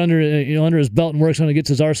gets that under his belt and works on it, gets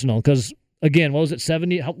his arsenal. Because again, what was it?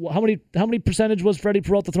 70? How many percentage was Freddie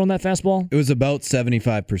Peralta throwing that fastball? It was about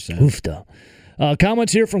 75%. Oofta.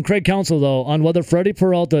 Comments here from Craig Counsell, though, on whether Freddie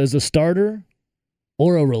Peralta is a starter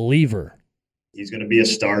or a reliever. He's going to be a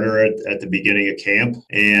starter at the beginning of camp.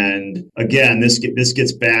 And again, this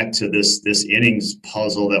gets back to this innings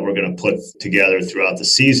puzzle that we're going to put together throughout the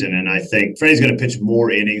season. And I think Freddie's going to pitch more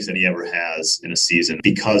innings than he ever has in a season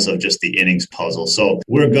because of just the innings puzzle. So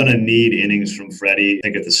we're going to need innings from Freddie. I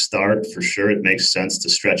think at the start, for sure, it makes sense to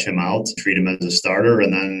stretch him out, treat him as a starter.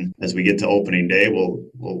 And then as we get to opening day,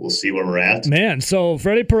 we'll see where we're at. Man, so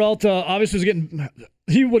Freddie Peralta obviously was getting...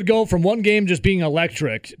 He would go from one game just being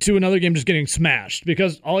electric to another game just getting smashed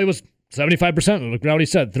because all he was 75%, like Rowdy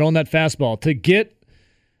said, throwing that fastball. To get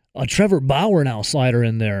a Trevor Bauer now slider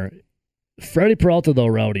in there, Freddie Peralta, though,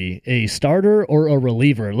 Rowdy, a starter or a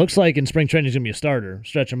reliever? It looks like in spring training he's going to be a starter.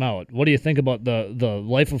 Stretch him out. What do you think about the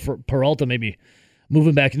life of Peralta maybe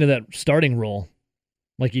moving back into that starting role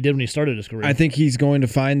like he did when he started his career? I think he's going to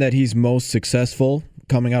find that he's most successful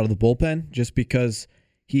coming out of the bullpen just because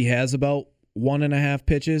he has about 1.5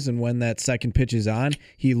 pitches, and when that second pitch is on,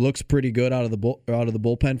 he looks pretty good out of the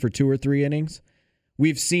bullpen for 2 or 3 innings.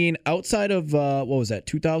 We've seen outside of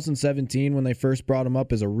 2017 when they first brought him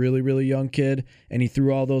up as a really, really young kid, and he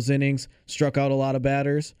threw all those innings, struck out a lot of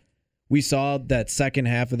batters. We saw that second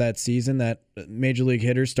half of that season that major league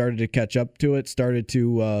hitters started to catch up to it, started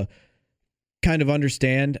to kind of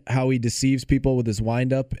understand how he deceives people with his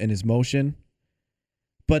windup and his motion.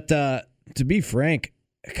 But to be frank,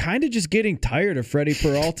 kind of just getting tired of Freddie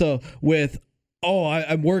Peralta with,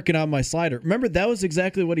 I'm working on my slider. Remember, that was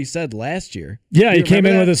exactly what he said last year. Yeah, he came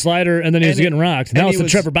in with a slider, and then he was getting rocked. Now it's the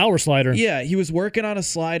Trevor Bauer slider. Yeah, he was working on a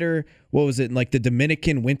slider, what was it, in like the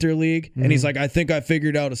Dominican Winter League? Mm-hmm. And he's like, I think I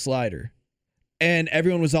figured out a slider. And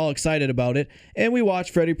everyone was all excited about it. And we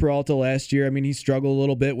watched Freddie Peralta last year. I mean, he struggled a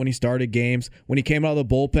little bit when he started games. When he came out of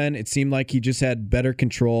the bullpen, it seemed like he just had better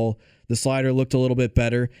control. The slider looked a little bit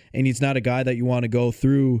better, and he's not a guy that you want to go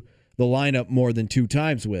through the lineup more than 2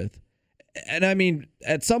 times with. And I mean,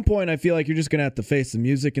 at some point, I feel like you're just going to have to face the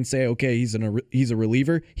music and say, okay, he's a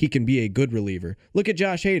reliever. He can be a good reliever. Look at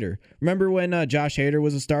Josh Hader. Remember when Josh Hader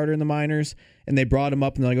was a starter in the minors, and they brought him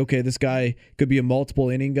up, and they're like, okay, this guy could be a multiple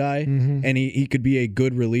inning guy, and he could be a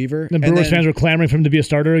good reliever. The Brewers fans were clamoring for him to be a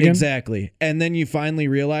starter again? Exactly. And then you finally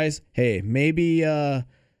realize, hey, maybe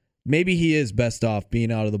he is best off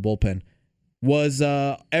being out of the bullpen. Was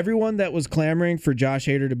everyone that was clamoring for Josh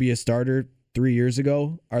Hader to be a starter 3 years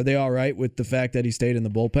ago, are they all right with the fact that he stayed in the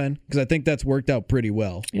bullpen? Because I think that's worked out pretty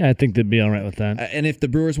well. Yeah, I think they'd be all right with that. And if the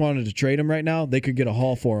Brewers wanted to trade him right now, they could get a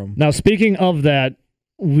haul for him. Now, speaking of that,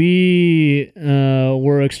 we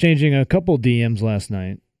were exchanging a couple DMs last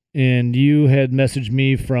night, and you had messaged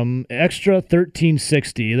me from Extra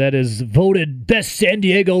 1360, that is voted best San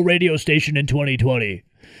Diego radio station in 2020.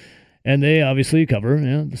 And they obviously cover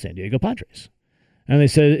the San Diego Padres. And they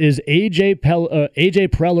said, is AJ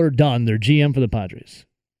Preller done, their GM for the Padres?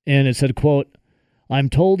 And it said, quote, I'm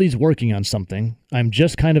told he's working on something. I'm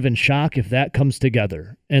just kind of in shock if that comes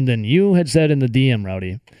together. And then you had said in the DM,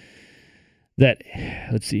 Rowdy, that,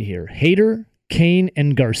 let's see here, Hader, Kane,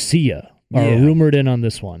 and Garcia are rumored in on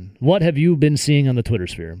this one. What have you been seeing on the Twitter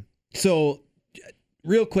sphere? So,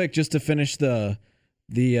 real quick, just to finish the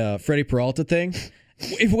Freddie Peralta thing.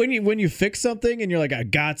 When you fix something and you're like, I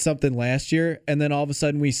got something last year, and then all of a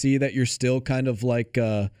sudden we see that you're still kind of like,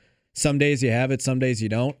 some days you have it, some days you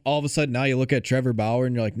don't. All of a sudden now you look at Trevor Bauer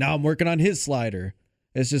and you're like, now I'm working on his slider.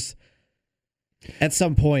 It's just, at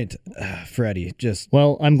some point, Freddie, just...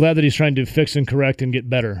 Well, I'm glad that he's trying to fix and correct and get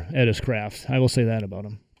better at his craft. I will say that about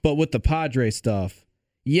him. But with the Padre stuff,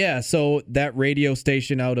 Yeah, so that radio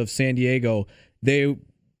station out of San Diego, they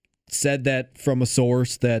said that from a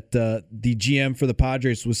source that the GM for the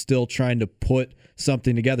Padres was still trying to put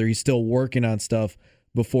something together. He's still working on stuff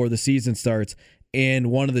before the season starts.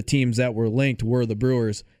 And one of the teams that were linked were the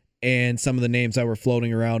Brewers. And some of the names that were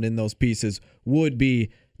floating around in those pieces would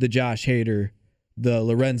be the Josh Hader, the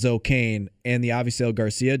Lorenzo Cain, and the Avisail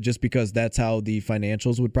Garcia, just because that's how the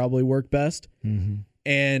financials would probably work best. Mm-hmm.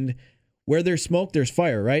 And where there's smoke, there's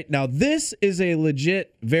fire, right? Now, this is a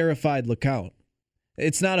legit verified account.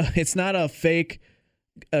 It's not a fake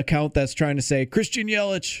account that's trying to say Christian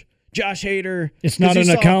Yelich, Josh Hader. It's not an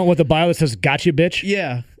account with a bio that says "Gotcha, bitch."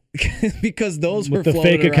 Yeah, because those were the floated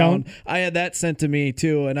fake around. account. I had that sent to me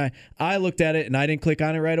too, and I looked at it and I didn't click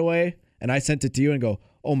on it right away, and I sent it to you and go,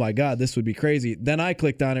 "Oh my God, this would be crazy." Then I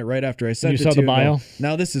clicked on it right after I sent it to you. You saw the bio? Go,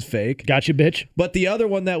 now this is fake. Gotcha, bitch. But the other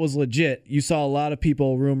one that was legit, you saw a lot of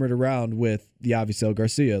people rumored around with the Avisail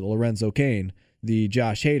Garcia, the Lorenzo Cain, the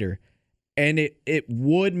Josh Hader. And it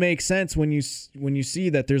would make sense when you see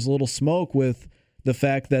that there's a little smoke with the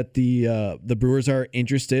fact that the Brewers are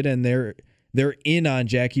interested and they're in on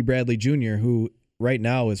Jackie Bradley Jr., who right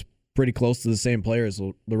now is pretty close to the same player as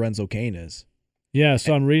Lorenzo Cain is. Yeah,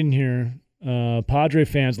 so I'm reading here. Padre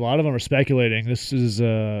fans, a lot of them are speculating. This is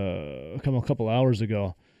a couple hours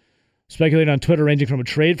ago. Speculating on Twitter, ranging from a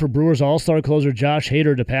trade for Brewers All-Star closer Josh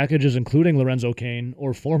Hader to packages including Lorenzo Cain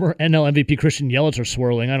or former NL MVP Christian Yelich are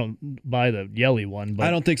swirling. I don't buy the Yelly one, but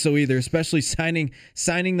I don't think so either. Especially signing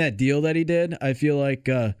that deal that he did. I feel like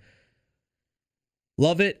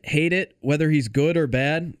love it, hate it, whether he's good or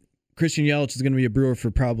bad. Christian Yelich is going to be a Brewer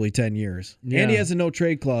for probably 10 years, and he has a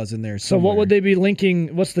no-trade clause in there. So what would they be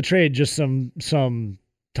linking? What's the trade? Just some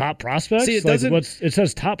top prospects? See, it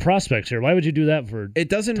says top prospects here. Why would you do that for? It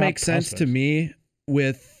doesn't make sense to me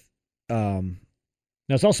with. Now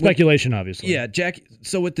it's all speculation, obviously. Yeah,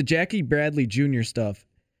 So with the Jackie Bradley Jr. stuff,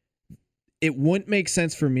 it wouldn't make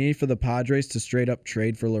sense for me for the Padres to straight up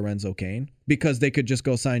trade for Lorenzo Cain because they could just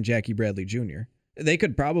go sign Jackie Bradley Jr. They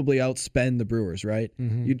could probably outspend the Brewers, right?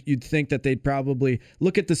 Mm-hmm. You'd think that they'd probably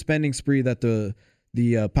look at the spending spree that the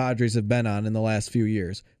Padres have been on in the last few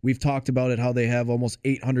years. We've talked about it, how they have almost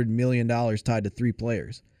 $800 million tied to 3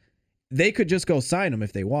 players. They could just go sign them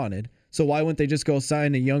if they wanted. So why wouldn't they just go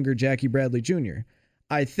sign a younger Jackie Bradley Jr.?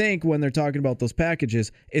 I think when they're talking about those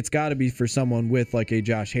packages, it's got to be for someone with like a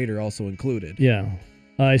Josh Hader also included. Yeah.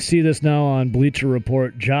 I see this now on Bleacher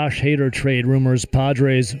Report. Josh Hader trade rumors,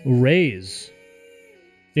 Padres Rays.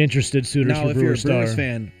 Interested suitors now, for Brewers star. Now, if you're a Brewers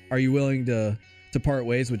fan, are you willing to part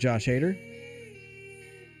ways with Josh Hader?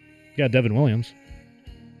 Yeah, Devin Williams.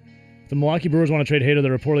 The Milwaukee Brewers want to trade Hader.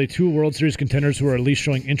 There are reportedly 2 World Series contenders who are at least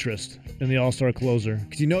showing interest in the All-Star closer.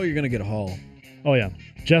 Because you know you're going to get a haul. Oh, yeah.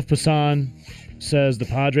 Jeff Passan says the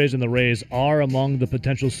Padres and the Rays are among the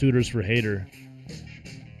potential suitors for Hader.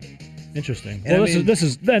 Interesting. Well,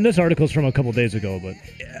 this article's from a couple days ago, but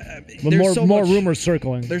more rumors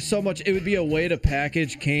circling. There's so much. It would be a way to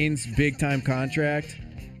package Cain's big-time contract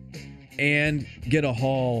and get a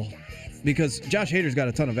haul. Because Josh Hader's got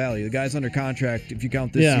a ton of value. The guy's under contract, if you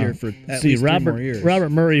count this year, for at least 3 more years. Robert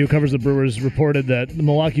Murray, who covers the Brewers, reported that the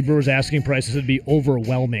Milwaukee Brewers' asking prices would be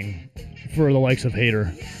overwhelming for the likes of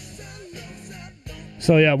Hader.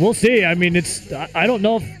 So, yeah, we'll see. I mean, I don't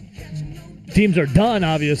know if teams are done,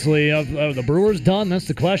 obviously. Are the Brewers done? That's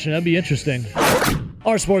the question. That'd be interesting.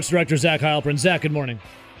 Our sports director, Zach Heilprin. Zach, good morning.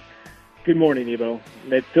 Good morning, Evo.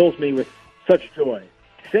 It fills me with such joy.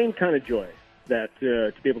 Same kind of joy. That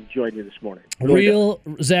to be able to join you this morning. Real,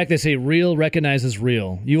 Zach, they say real recognizes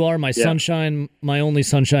real. You are my sunshine, my only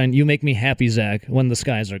sunshine. You make me happy, Zach, when the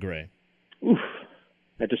skies are gray. Oof,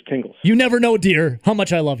 that just tingles. You never know, dear, how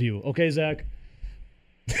much I love you. Okay, Zach?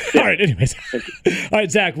 All right, anyways. All right,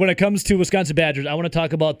 Zach, when it comes to Wisconsin Badgers, I want to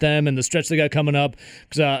talk about them and the stretch they got coming up.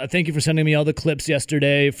 Because thank you for sending me all the clips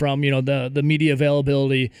yesterday from, the media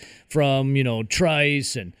availability from,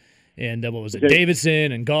 Trice and what was it,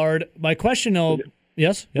 Davidson and Guard. My question, though,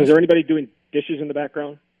 yes? Was there anybody doing dishes in the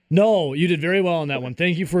background? No, you did very well on that one.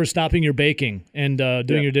 Thank you for stopping your baking and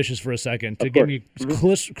doing your dishes for a second to give me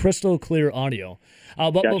crystal clear audio.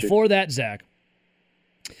 But before that, Zach,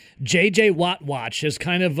 J.J. Watt watch has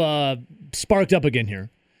kind of sparked up again here.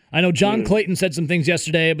 I know John Clayton said some things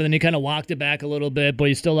yesterday, but then he kind of walked it back a little bit, but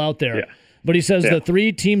he's still out there. Yeah. But he says the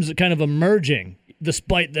 3 teams are kind of emerging.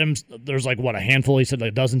 Despite them, there's a handful. He said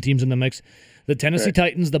a dozen teams in the mix. The Tennessee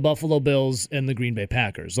Titans, the Buffalo Bills, and the Green Bay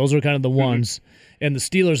Packers. Those are kind of the ones. And the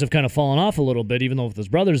Steelers have kind of fallen off a little bit, even though with his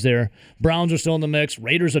brothers there. Browns are still in the mix.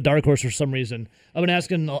 Raiders a dark horse for some reason. I've been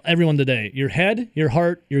asking everyone today, your head, your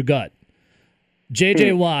heart, your gut.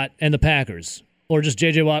 J.J. Watt and the Packers. or just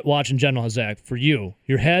J.J. Watt watch in general, Zach? For you,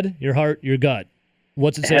 your head, your heart, your gut.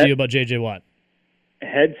 What's it say to you about J.J. Watt?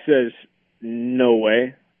 Head says no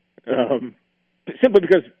way. Simply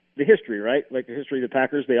because the history, right? Like the history of the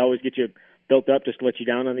Packers, they always get you built up just to let you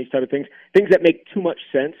down on these type of things. Things that make too much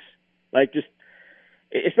sense, like just,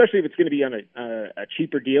 especially if it's going to be on a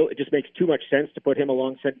cheaper deal, it just makes too much sense to put him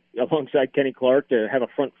alongside Kenny Clark, to have a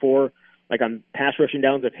front four, like on pass rushing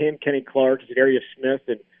downs of him, Kenny Clark, Zadarius Smith,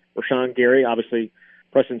 and Rashawn Gary. Obviously,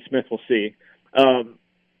 Preston Smith, we'll see.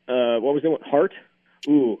 What was it? Hart?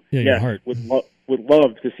 Ooh, yeah, Hart. Would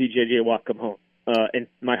love to see J.J. Watt come home. And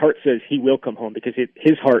my heart says he will come home because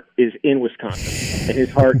his heart is in Wisconsin, and his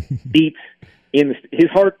heart beats his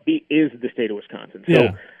heartbeat is the state of Wisconsin. So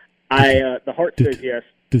the heart says yes,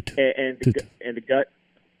 and the gut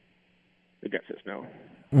says no.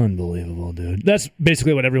 Unbelievable, dude. That's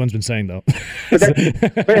basically what everyone's been saying, though. but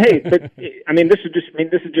I mean, this is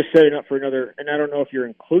just setting up for another. And I don't know if you're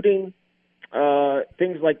including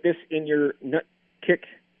things like this in your nut kick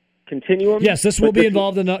continuum. Yes, this will be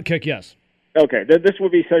involved in nut kick. Yes. Okay, this will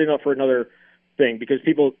be setting up for another thing because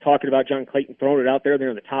people talking about John Clayton throwing it out there, they're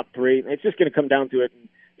in the top 3. It's just going to come down to it, and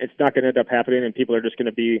it's not going to end up happening, and people are just going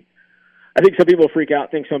to be – I think some people will freak out.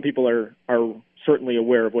 I think some people are certainly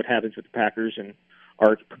aware of what happens with the Packers and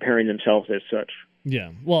are preparing themselves as such.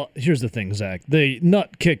 Yeah, well, here's the thing, Zach. The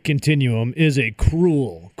nut kick continuum is a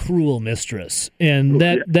cruel, cruel mistress, and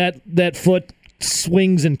that foot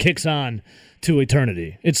swings and kicks on to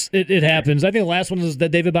eternity. It happens. I think the last one was that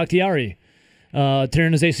David Bakhtiari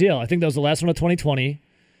tearing his ACL. I think that was the last one of 2020.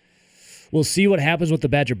 We'll see what happens with the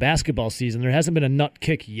Badger basketball season. There hasn't been a nut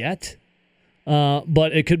kick yet,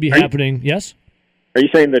 but it could be happening. Yes? Are you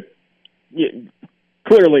saying that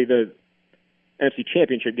clearly the NFC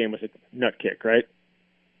Championship game was a nut kick, right?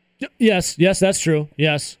 Yes, that's true.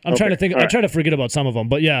 Yes. I'm trying to think. I try to forget about some of them,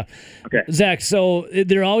 but yeah. Okay. Zach, so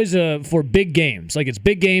they're always for big games. Like it's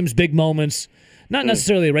big games, big moments. Not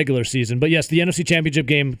necessarily a regular season, but yes, the NFC Championship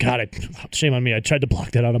game. God, shame on me. I tried to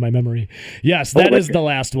block that out of my memory. Yes, that is the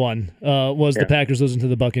last one. Was the Packers losing to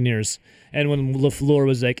the Buccaneers, and when LaFleur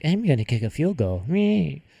was like, "I'm going to kick a field goal."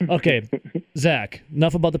 Okay, Zach.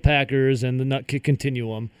 Enough about the Packers and the nut kick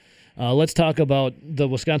continuum. Let's talk about the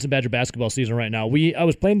Wisconsin Badger basketball season right now. I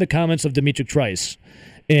was playing the comments of Dimitri Trice,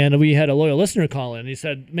 and we had a loyal listener call in. And he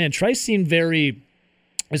said, "Man, Trice seemed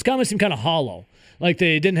his comments seemed kind of hollow." Like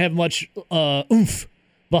they didn't have much oomph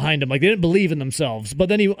behind them. Like they didn't believe in themselves. But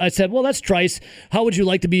then I said, well, that's Trice. How would you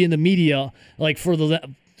like to be in the media? Like he's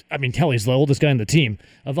the oldest guy on the team.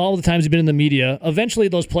 Of all the times he's been in the media, eventually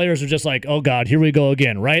those players are just like, oh, God, here we go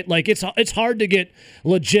again, right? Like it's hard to get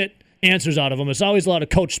legit answers out of them. It's always a lot of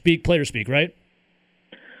coach speak, player speak, right?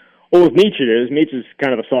 Well, with Meach Meach is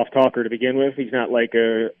kind of a soft talker to begin with. He's not like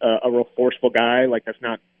a real forceful guy. Like that's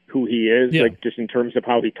not who he is, like just in terms of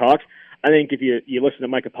how he talks. I think if you listen to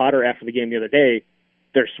Micah Potter after the game the other day,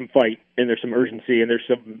 there's some fight and there's some urgency and there's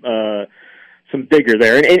some vigor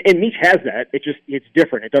there. And Meach has that. It's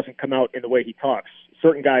different. It doesn't come out in the way he talks.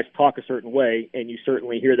 Certain guys talk a certain way, and you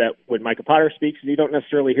certainly hear that when Micah Potter speaks, and you don't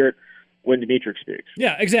necessarily hear it when Dimitri speaks.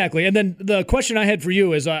 Yeah, exactly. And then the question I had for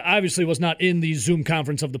you is, obviously was not in the Zoom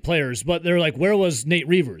conference of the players, but they're like, where was Nate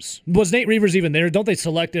Reavers? Was Nate Reavers even there? Don't they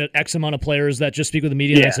select an X amount of players that just speak with the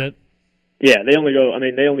media? Yeah. That's it? Yeah, they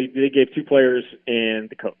gave 2 players and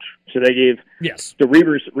the coach. So they gave the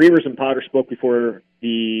Reavers and Potter spoke before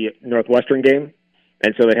the Northwestern game,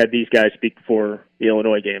 and so they had these guys speak before the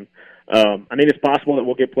Illinois game. It's possible that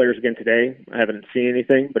we'll get players again today. I haven't seen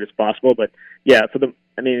anything, but it's possible. But yeah, it's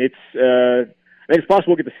possible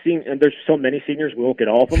we'll get the senior, and there's so many seniors, we won't get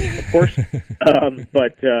all of them, of course. It's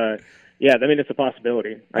a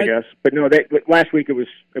possibility, I guess. But no, last week it was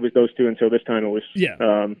those 2, and so this time it was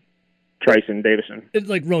Trice and Davison.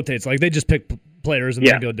 It rotates. Like they just pick players and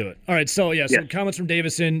then go do it. All right. So some comments from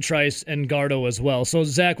Davison, Trice, and Gardo as well. So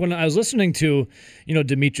Zach, when I was listening to,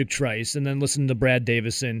 Dimitri Trice and then listening to Brad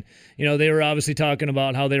Davison, they were obviously talking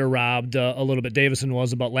about how they were robbed a little bit. Davison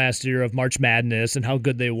was about last year of March Madness and how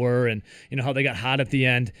good they were and how they got hot at the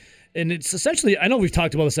end. And it's essentially, I know we've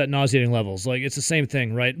talked about this at nauseating levels. Like it's the same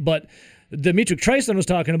thing, right? But Dimitri Trice was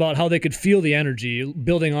talking about how they could feel the energy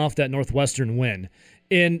building off that Northwestern win.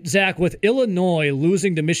 And, Zach, with Illinois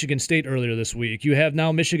losing to Michigan State earlier this week, you have now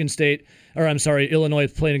Illinois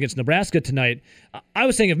playing against Nebraska tonight. I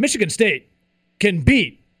was saying if Michigan State can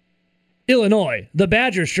beat Illinois, the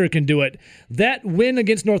Badgers sure can do it. That win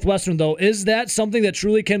against Northwestern, though, is that something that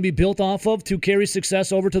truly can be built off of to carry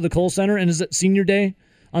success over to the Kohl Center? And is it senior day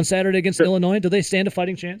on Saturday against Illinois? Do they stand a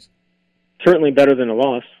fighting chance? Certainly better than a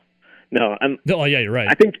loss. No, you're right.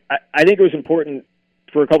 I think it was important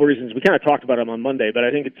for a couple of reasons. We kind of talked about them on Monday, but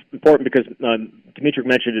I think it's important because Dimitri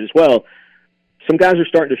mentioned it as well. Some guys are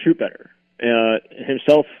starting to shoot better,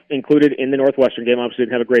 himself included in the Northwestern game. Obviously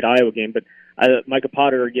didn't have a great Iowa game, but Micah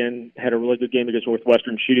Potter, again, had a really good game against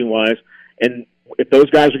Northwestern shooting-wise. And if those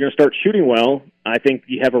guys are going to start shooting well, I think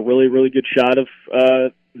you have a really, really good shot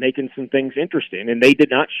of making some things interesting. And they did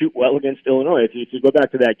not shoot well against Illinois. If you go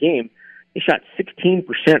back to that game, they shot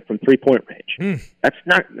 16% from three-point range. That's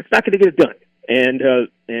not going to get it done.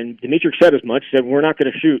 And Dimitri said as much. Said we're not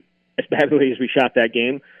going to shoot as badly as we shot that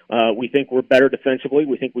game. We think we're better defensively.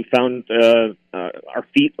 We think we found our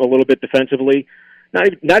feet a little bit defensively.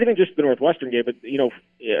 Not even just the Northwestern game, but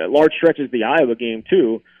large stretches of the Iowa game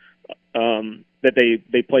too. That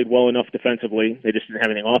they played well enough defensively. They just didn't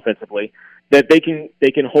have anything offensively. That they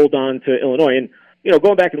can hold on to Illinois. And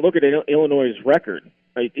going back and look at Illinois' record,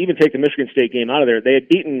 even take the Michigan State game out of there. They had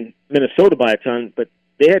beaten Minnesota by a ton, but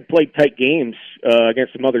they had played tight games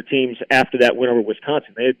against some other teams after that win over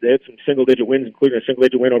Wisconsin. They had some single-digit wins, including a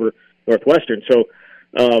single-digit win over Northwestern. So,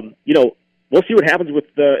 we'll see what happens with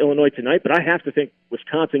Illinois tonight. But I have to think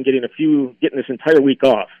Wisconsin getting this entire week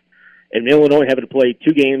off, and Illinois having to play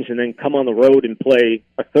 2 games and then come on the road and play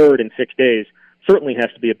a third in 6 days certainly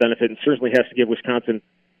has to be a benefit, and certainly has to give Wisconsin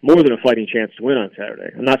more than a fighting chance to win on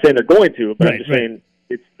Saturday. I'm not saying they're going to, but I'm just saying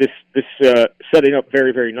it's this setting up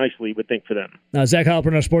very, very nicely, you would think, for them. Zach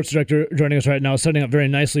Halpern, our sports director, joining us right now, setting up very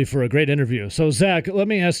nicely for a great interview. So, Zach, let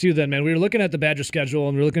me ask you then, man. We were looking at the Badger schedule,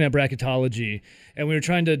 and we were looking at bracketology, and we were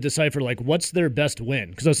trying to decipher, what's their best win?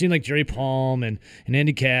 Because I've seen, Jerry Palm and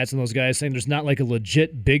Andy Katz and those guys saying there's not, a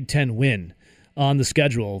legit Big Ten win on the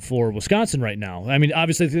schedule for Wisconsin right now. I mean,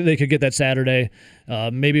 obviously they could get that Saturday.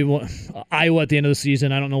 Maybe Iowa at the end of the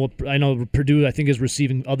season. I don't know. I know Purdue, I think, is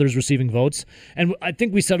receiving votes. And I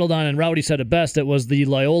think we settled on, and Rowdy said it best, it was the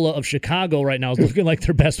Loyola of Chicago right now is looking like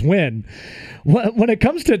their best win. When it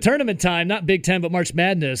comes to tournament time, not Big Ten, but March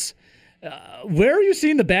Madness, where are you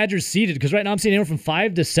seeing the Badgers seated? Because right now I'm seeing anywhere from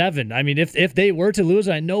 5 to 7. I mean, if they were to lose,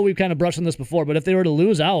 I know we've kind of brushed on this before, but if they were to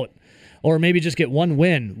lose out, or maybe just get one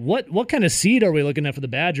win, what kind of seed are we looking at for the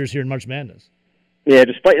Badgers here in March Madness? Yeah,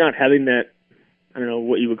 despite not having that, I don't know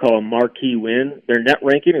what you would call a marquee win, their net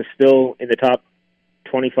ranking is still in the top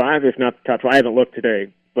 25, if not the top 5. I haven't looked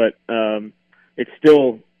today, but it's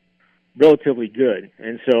still relatively good.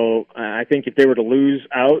 And so I think if they were to lose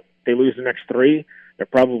out, they lose the next 3, they're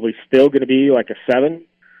probably still going to be like a 7,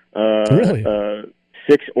 really?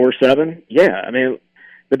 6 or 7. Yeah, I mean,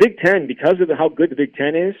 the Big Ten, because of how good the Big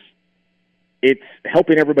Ten is, it's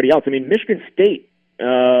helping everybody else. I mean, Michigan State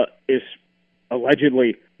is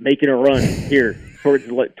allegedly making a run here towards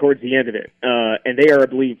the end of it, and they are, I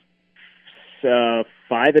believe,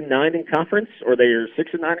 5-9 in conference, or they are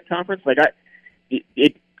 6-9 in conference.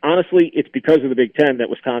 Honestly, it's because of the Big Ten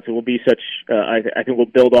that Wisconsin will be such. I think we'll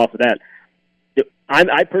build off of that.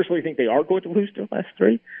 I personally think they are going to lose the last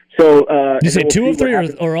 3. So you say 2 of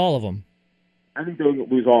 3 or all of them? I think they'll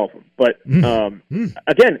lose all of them. But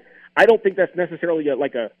again, I don't think that's necessarily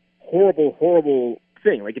a horrible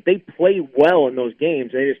thing. If they play well in those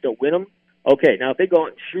games and they just don't win them, okay. Now, if they go out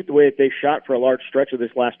and shoot the way that they've shot for a large stretch of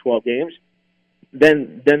this last 12 games,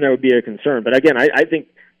 then there would be a concern. But again, I think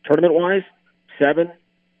tournament-wise, 7,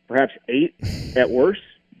 perhaps 8 at worst.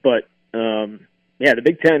 But the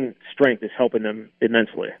Big Ten strength is helping them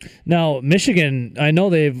immensely. Now, Michigan, I know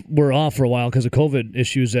they were off for a while because of COVID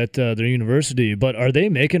issues at their university, but are they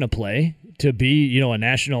making a play to be, a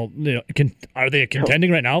national? Are they contending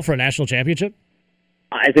right now for a national championship?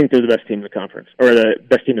 I think they're the best team in the conference, or the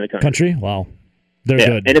best team in the country. Wow, they're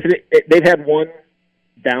good. And if they've had one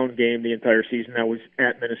down game the entire season, that was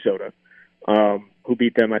at Minnesota, who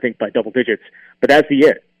beat them, I think, by double digits. But that's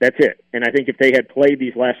it. And I think if they had played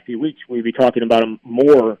these last few weeks, we'd be talking about them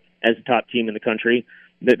more as the top team in the country.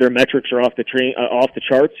 Their metrics are off the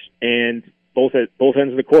charts, and both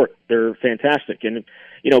ends of the court, they're fantastic. And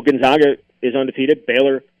Gonzaga is undefeated,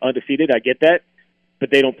 Baylor undefeated. I get that, but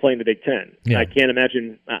they don't play in the Big Ten. Yeah. I can't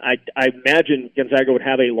imagine. I imagine Gonzaga would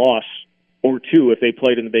have a loss or 2 if they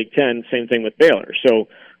played in the Big Ten. Same thing with Baylor. So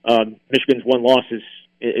Michigan's one loss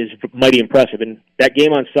is mighty impressive. And that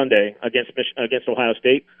game on Sunday against Ohio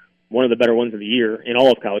State, one of the better ones of the year in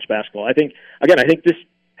all of college basketball. I think this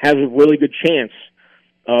has a really good chance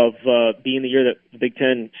of being the year that the Big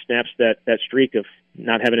Ten snaps that streak of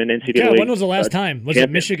not having an NCAA. Yeah, when was the last time? Was it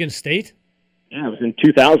Michigan State? Yeah, it was in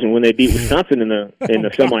 2000 when they beat Wisconsin in the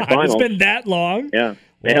semifinals. It's been that long? Yeah.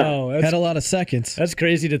 Wow, had a lot of seconds. That's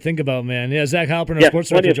crazy to think about, man. Yeah, Zach Halpern, our sports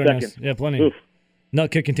director, joining us. Yeah, plenty. Oof. Nut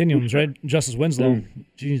kick continuums, right? Justice Winslow.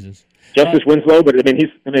 Jesus. Winslow, but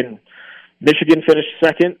Michigan finished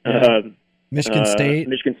second. Yeah. Michigan State.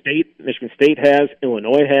 Michigan State has.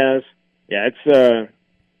 Illinois has. Yeah, it's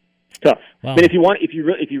tough. Wow. I mean, if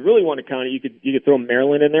you really want to count it, you could throw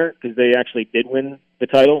Maryland in there because they actually did win the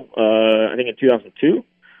title. I think in 2002,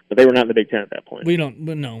 but they were not in the Big Ten at that point. We don't.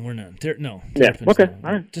 No, we're not. No. Yeah. Okay. No.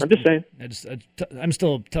 All right. I'm just saying. I'm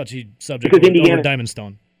still a touchy subject Because over Diamond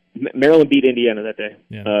Stone. Maryland beat Indiana that day.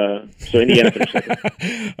 Yeah. So Indiana finished second.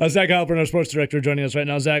 Zach Halpern, our sports director, joining us right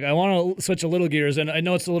now. Zach, I want to switch a little gears, and I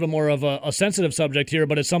know it's a little more of a sensitive subject here,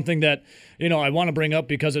 but it's something that I want to bring up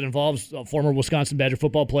because it involves a former Wisconsin Badger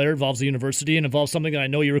football player, involves the university, and involves something that I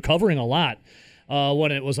know you were covering a lot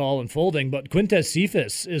when it was all unfolding. But Quintez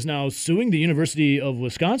Cephas is now suing the University of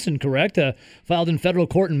Wisconsin, correct? Filed in federal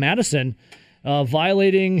court in Madison.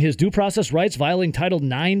 Violating his due process rights, violating Title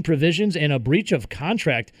IX provisions, and a breach of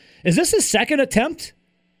contract. Is this his second attempt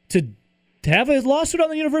to have a lawsuit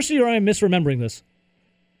on the university, or am I misremembering this?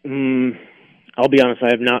 I'll be honest.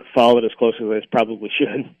 I have not followed as closely as I probably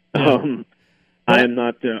should. Yeah. I'm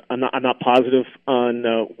not positive on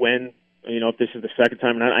when. If this is the second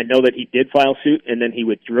time or not. I know that he did file suit and then he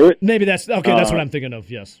withdrew it. Maybe that's okay. That's what I'm thinking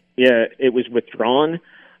of. Yes. Yeah, it was withdrawn.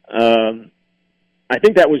 I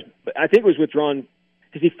think it was withdrawn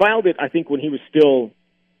because he filed it. I think when he was still,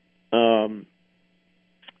 when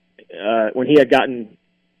he had gotten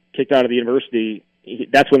kicked out of the university,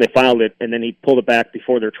 that's when they filed it, and then he pulled it back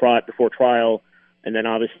before trial, and then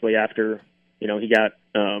obviously after, he got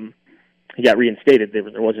reinstated.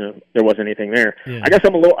 There wasn't anything there. Yeah. I guess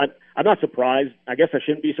I'm not surprised. I guess I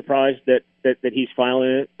shouldn't be surprised that he's filing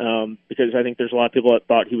it because I think there's a lot of people that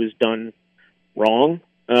thought he was done wrong.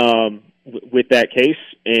 With that case,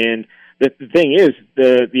 and the thing is,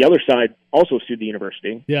 the other side also sued the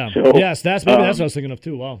university. Yeah. So, yes, that's what I was thinking of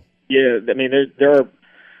too. Wow. Yeah, I mean, there are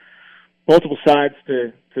multiple sides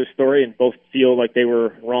to the story, and both feel like they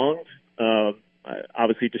were wronged.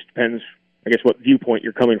 Obviously, it just depends, I guess, what viewpoint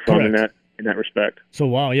you're coming from in that respect. So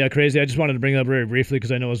wow, yeah, crazy. I just wanted to bring it up very briefly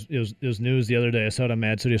because I know it was news the other day. I saw it on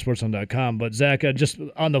MadCitySportsZone.com. But Zach, just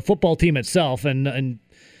on the football team itself, and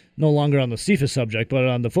no longer on the Cephas subject, but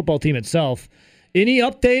on the football team itself. Any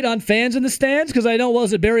update on fans in the stands? Because I know,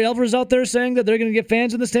 was it Barry Alvarez out there saying that they're going to get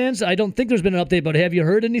fans in the stands? I don't think there's been an update, but have you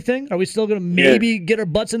heard anything? Are we still going to maybe get our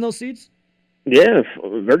butts in those seats? Yeah,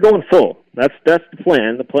 they're going full. That's the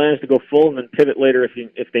plan. The plan is to go full and then pivot later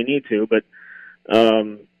if they need to. But I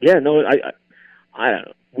don't know.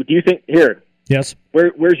 Do you think here? Yes.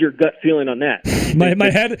 Where's your gut feeling on that?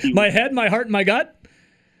 my head, my heart, and my gut.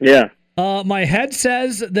 Yeah. My head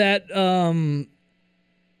says that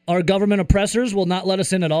our government oppressors will not let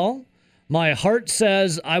us in at all. My heart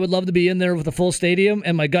says I would love to be in there with a full stadium,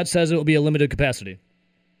 and my gut says it will be a limited capacity.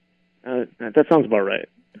 That sounds about right.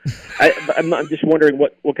 I'm just wondering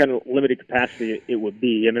what kind of limited capacity it would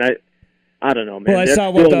be. I mean, I don't know, man. Well, I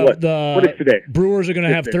saw what is today? Brewers are going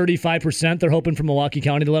to have 35%. They're hoping for Milwaukee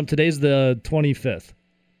County to let them. Today's the 25th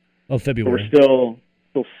of February. So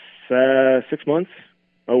we're still 6 months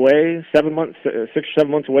away, 7 months, 6 or 7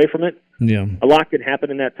 months away from it. Yeah, a lot could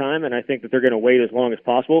happen in that time, and I think that they're going to wait as long as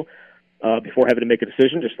possible before having to make a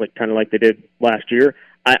decision, just like they did last year.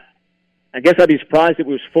 I guess I'd be surprised if it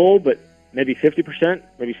was full, but maybe 50%,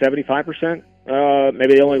 maybe 75%.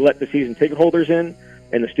 Maybe they only let the season ticket holders in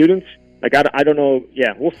and the students. Like I don't know.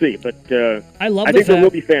 Yeah, we'll see. But I think there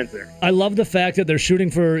will be fans there. I love the fact that they're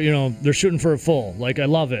shooting for a full. Like I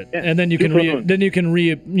love it. Yeah, and then you can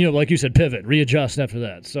like you said, pivot, readjust after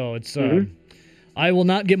that. So it's I will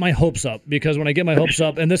not get my hopes up, because when I get my hopes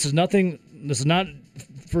up, and this is not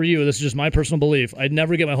for you, this is just my personal belief, I'd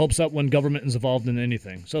never get my hopes up when government is involved in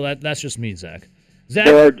anything. So that's just me, Zach.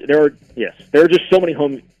 There are just so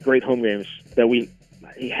many great home games that we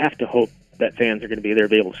have to hope that fans are going to be there to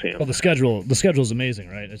be able to see them. Well, the schedule is amazing,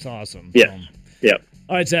 right? It's awesome. Yes. Yeah.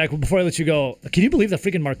 All right, Zach, well, before I let you go, can you believe that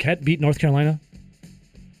freaking Marquette beat North Carolina?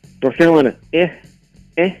 North Carolina,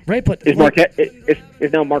 Right, but is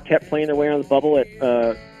now Marquette playing their way on the bubble at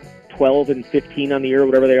 12 and 15 on the year,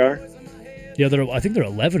 whatever they are? Yeah, I think they're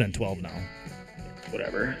 11 and 12 now.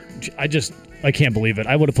 Whatever. I can't believe it.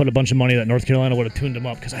 I would have put a bunch of money that North Carolina would have tuned them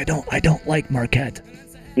up, because I don't like Marquette.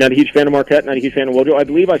 Not a huge fan of Marquette, not a huge fan of Wojo. I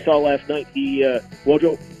believe I saw last night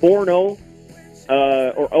Wojo 4-0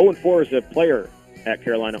 or 0-4 as a player at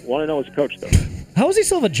Carolina. 1-0 as a coach, though. How does he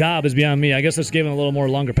still have a job is beyond me. I guess that's giving a little more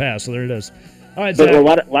longer pass, so there it is. All right, Zach. A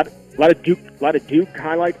lot of Duke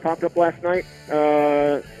highlights popped up last night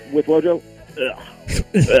with Wojo.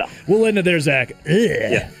 We'll end it there, Zach.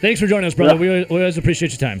 Yeah. Thanks for joining us, brother. We always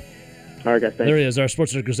appreciate your time. All right, guys. Thanks. There he is, our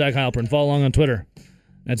sports director, Zach Heilprin. Follow along on Twitter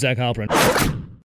at Zach Heilprin.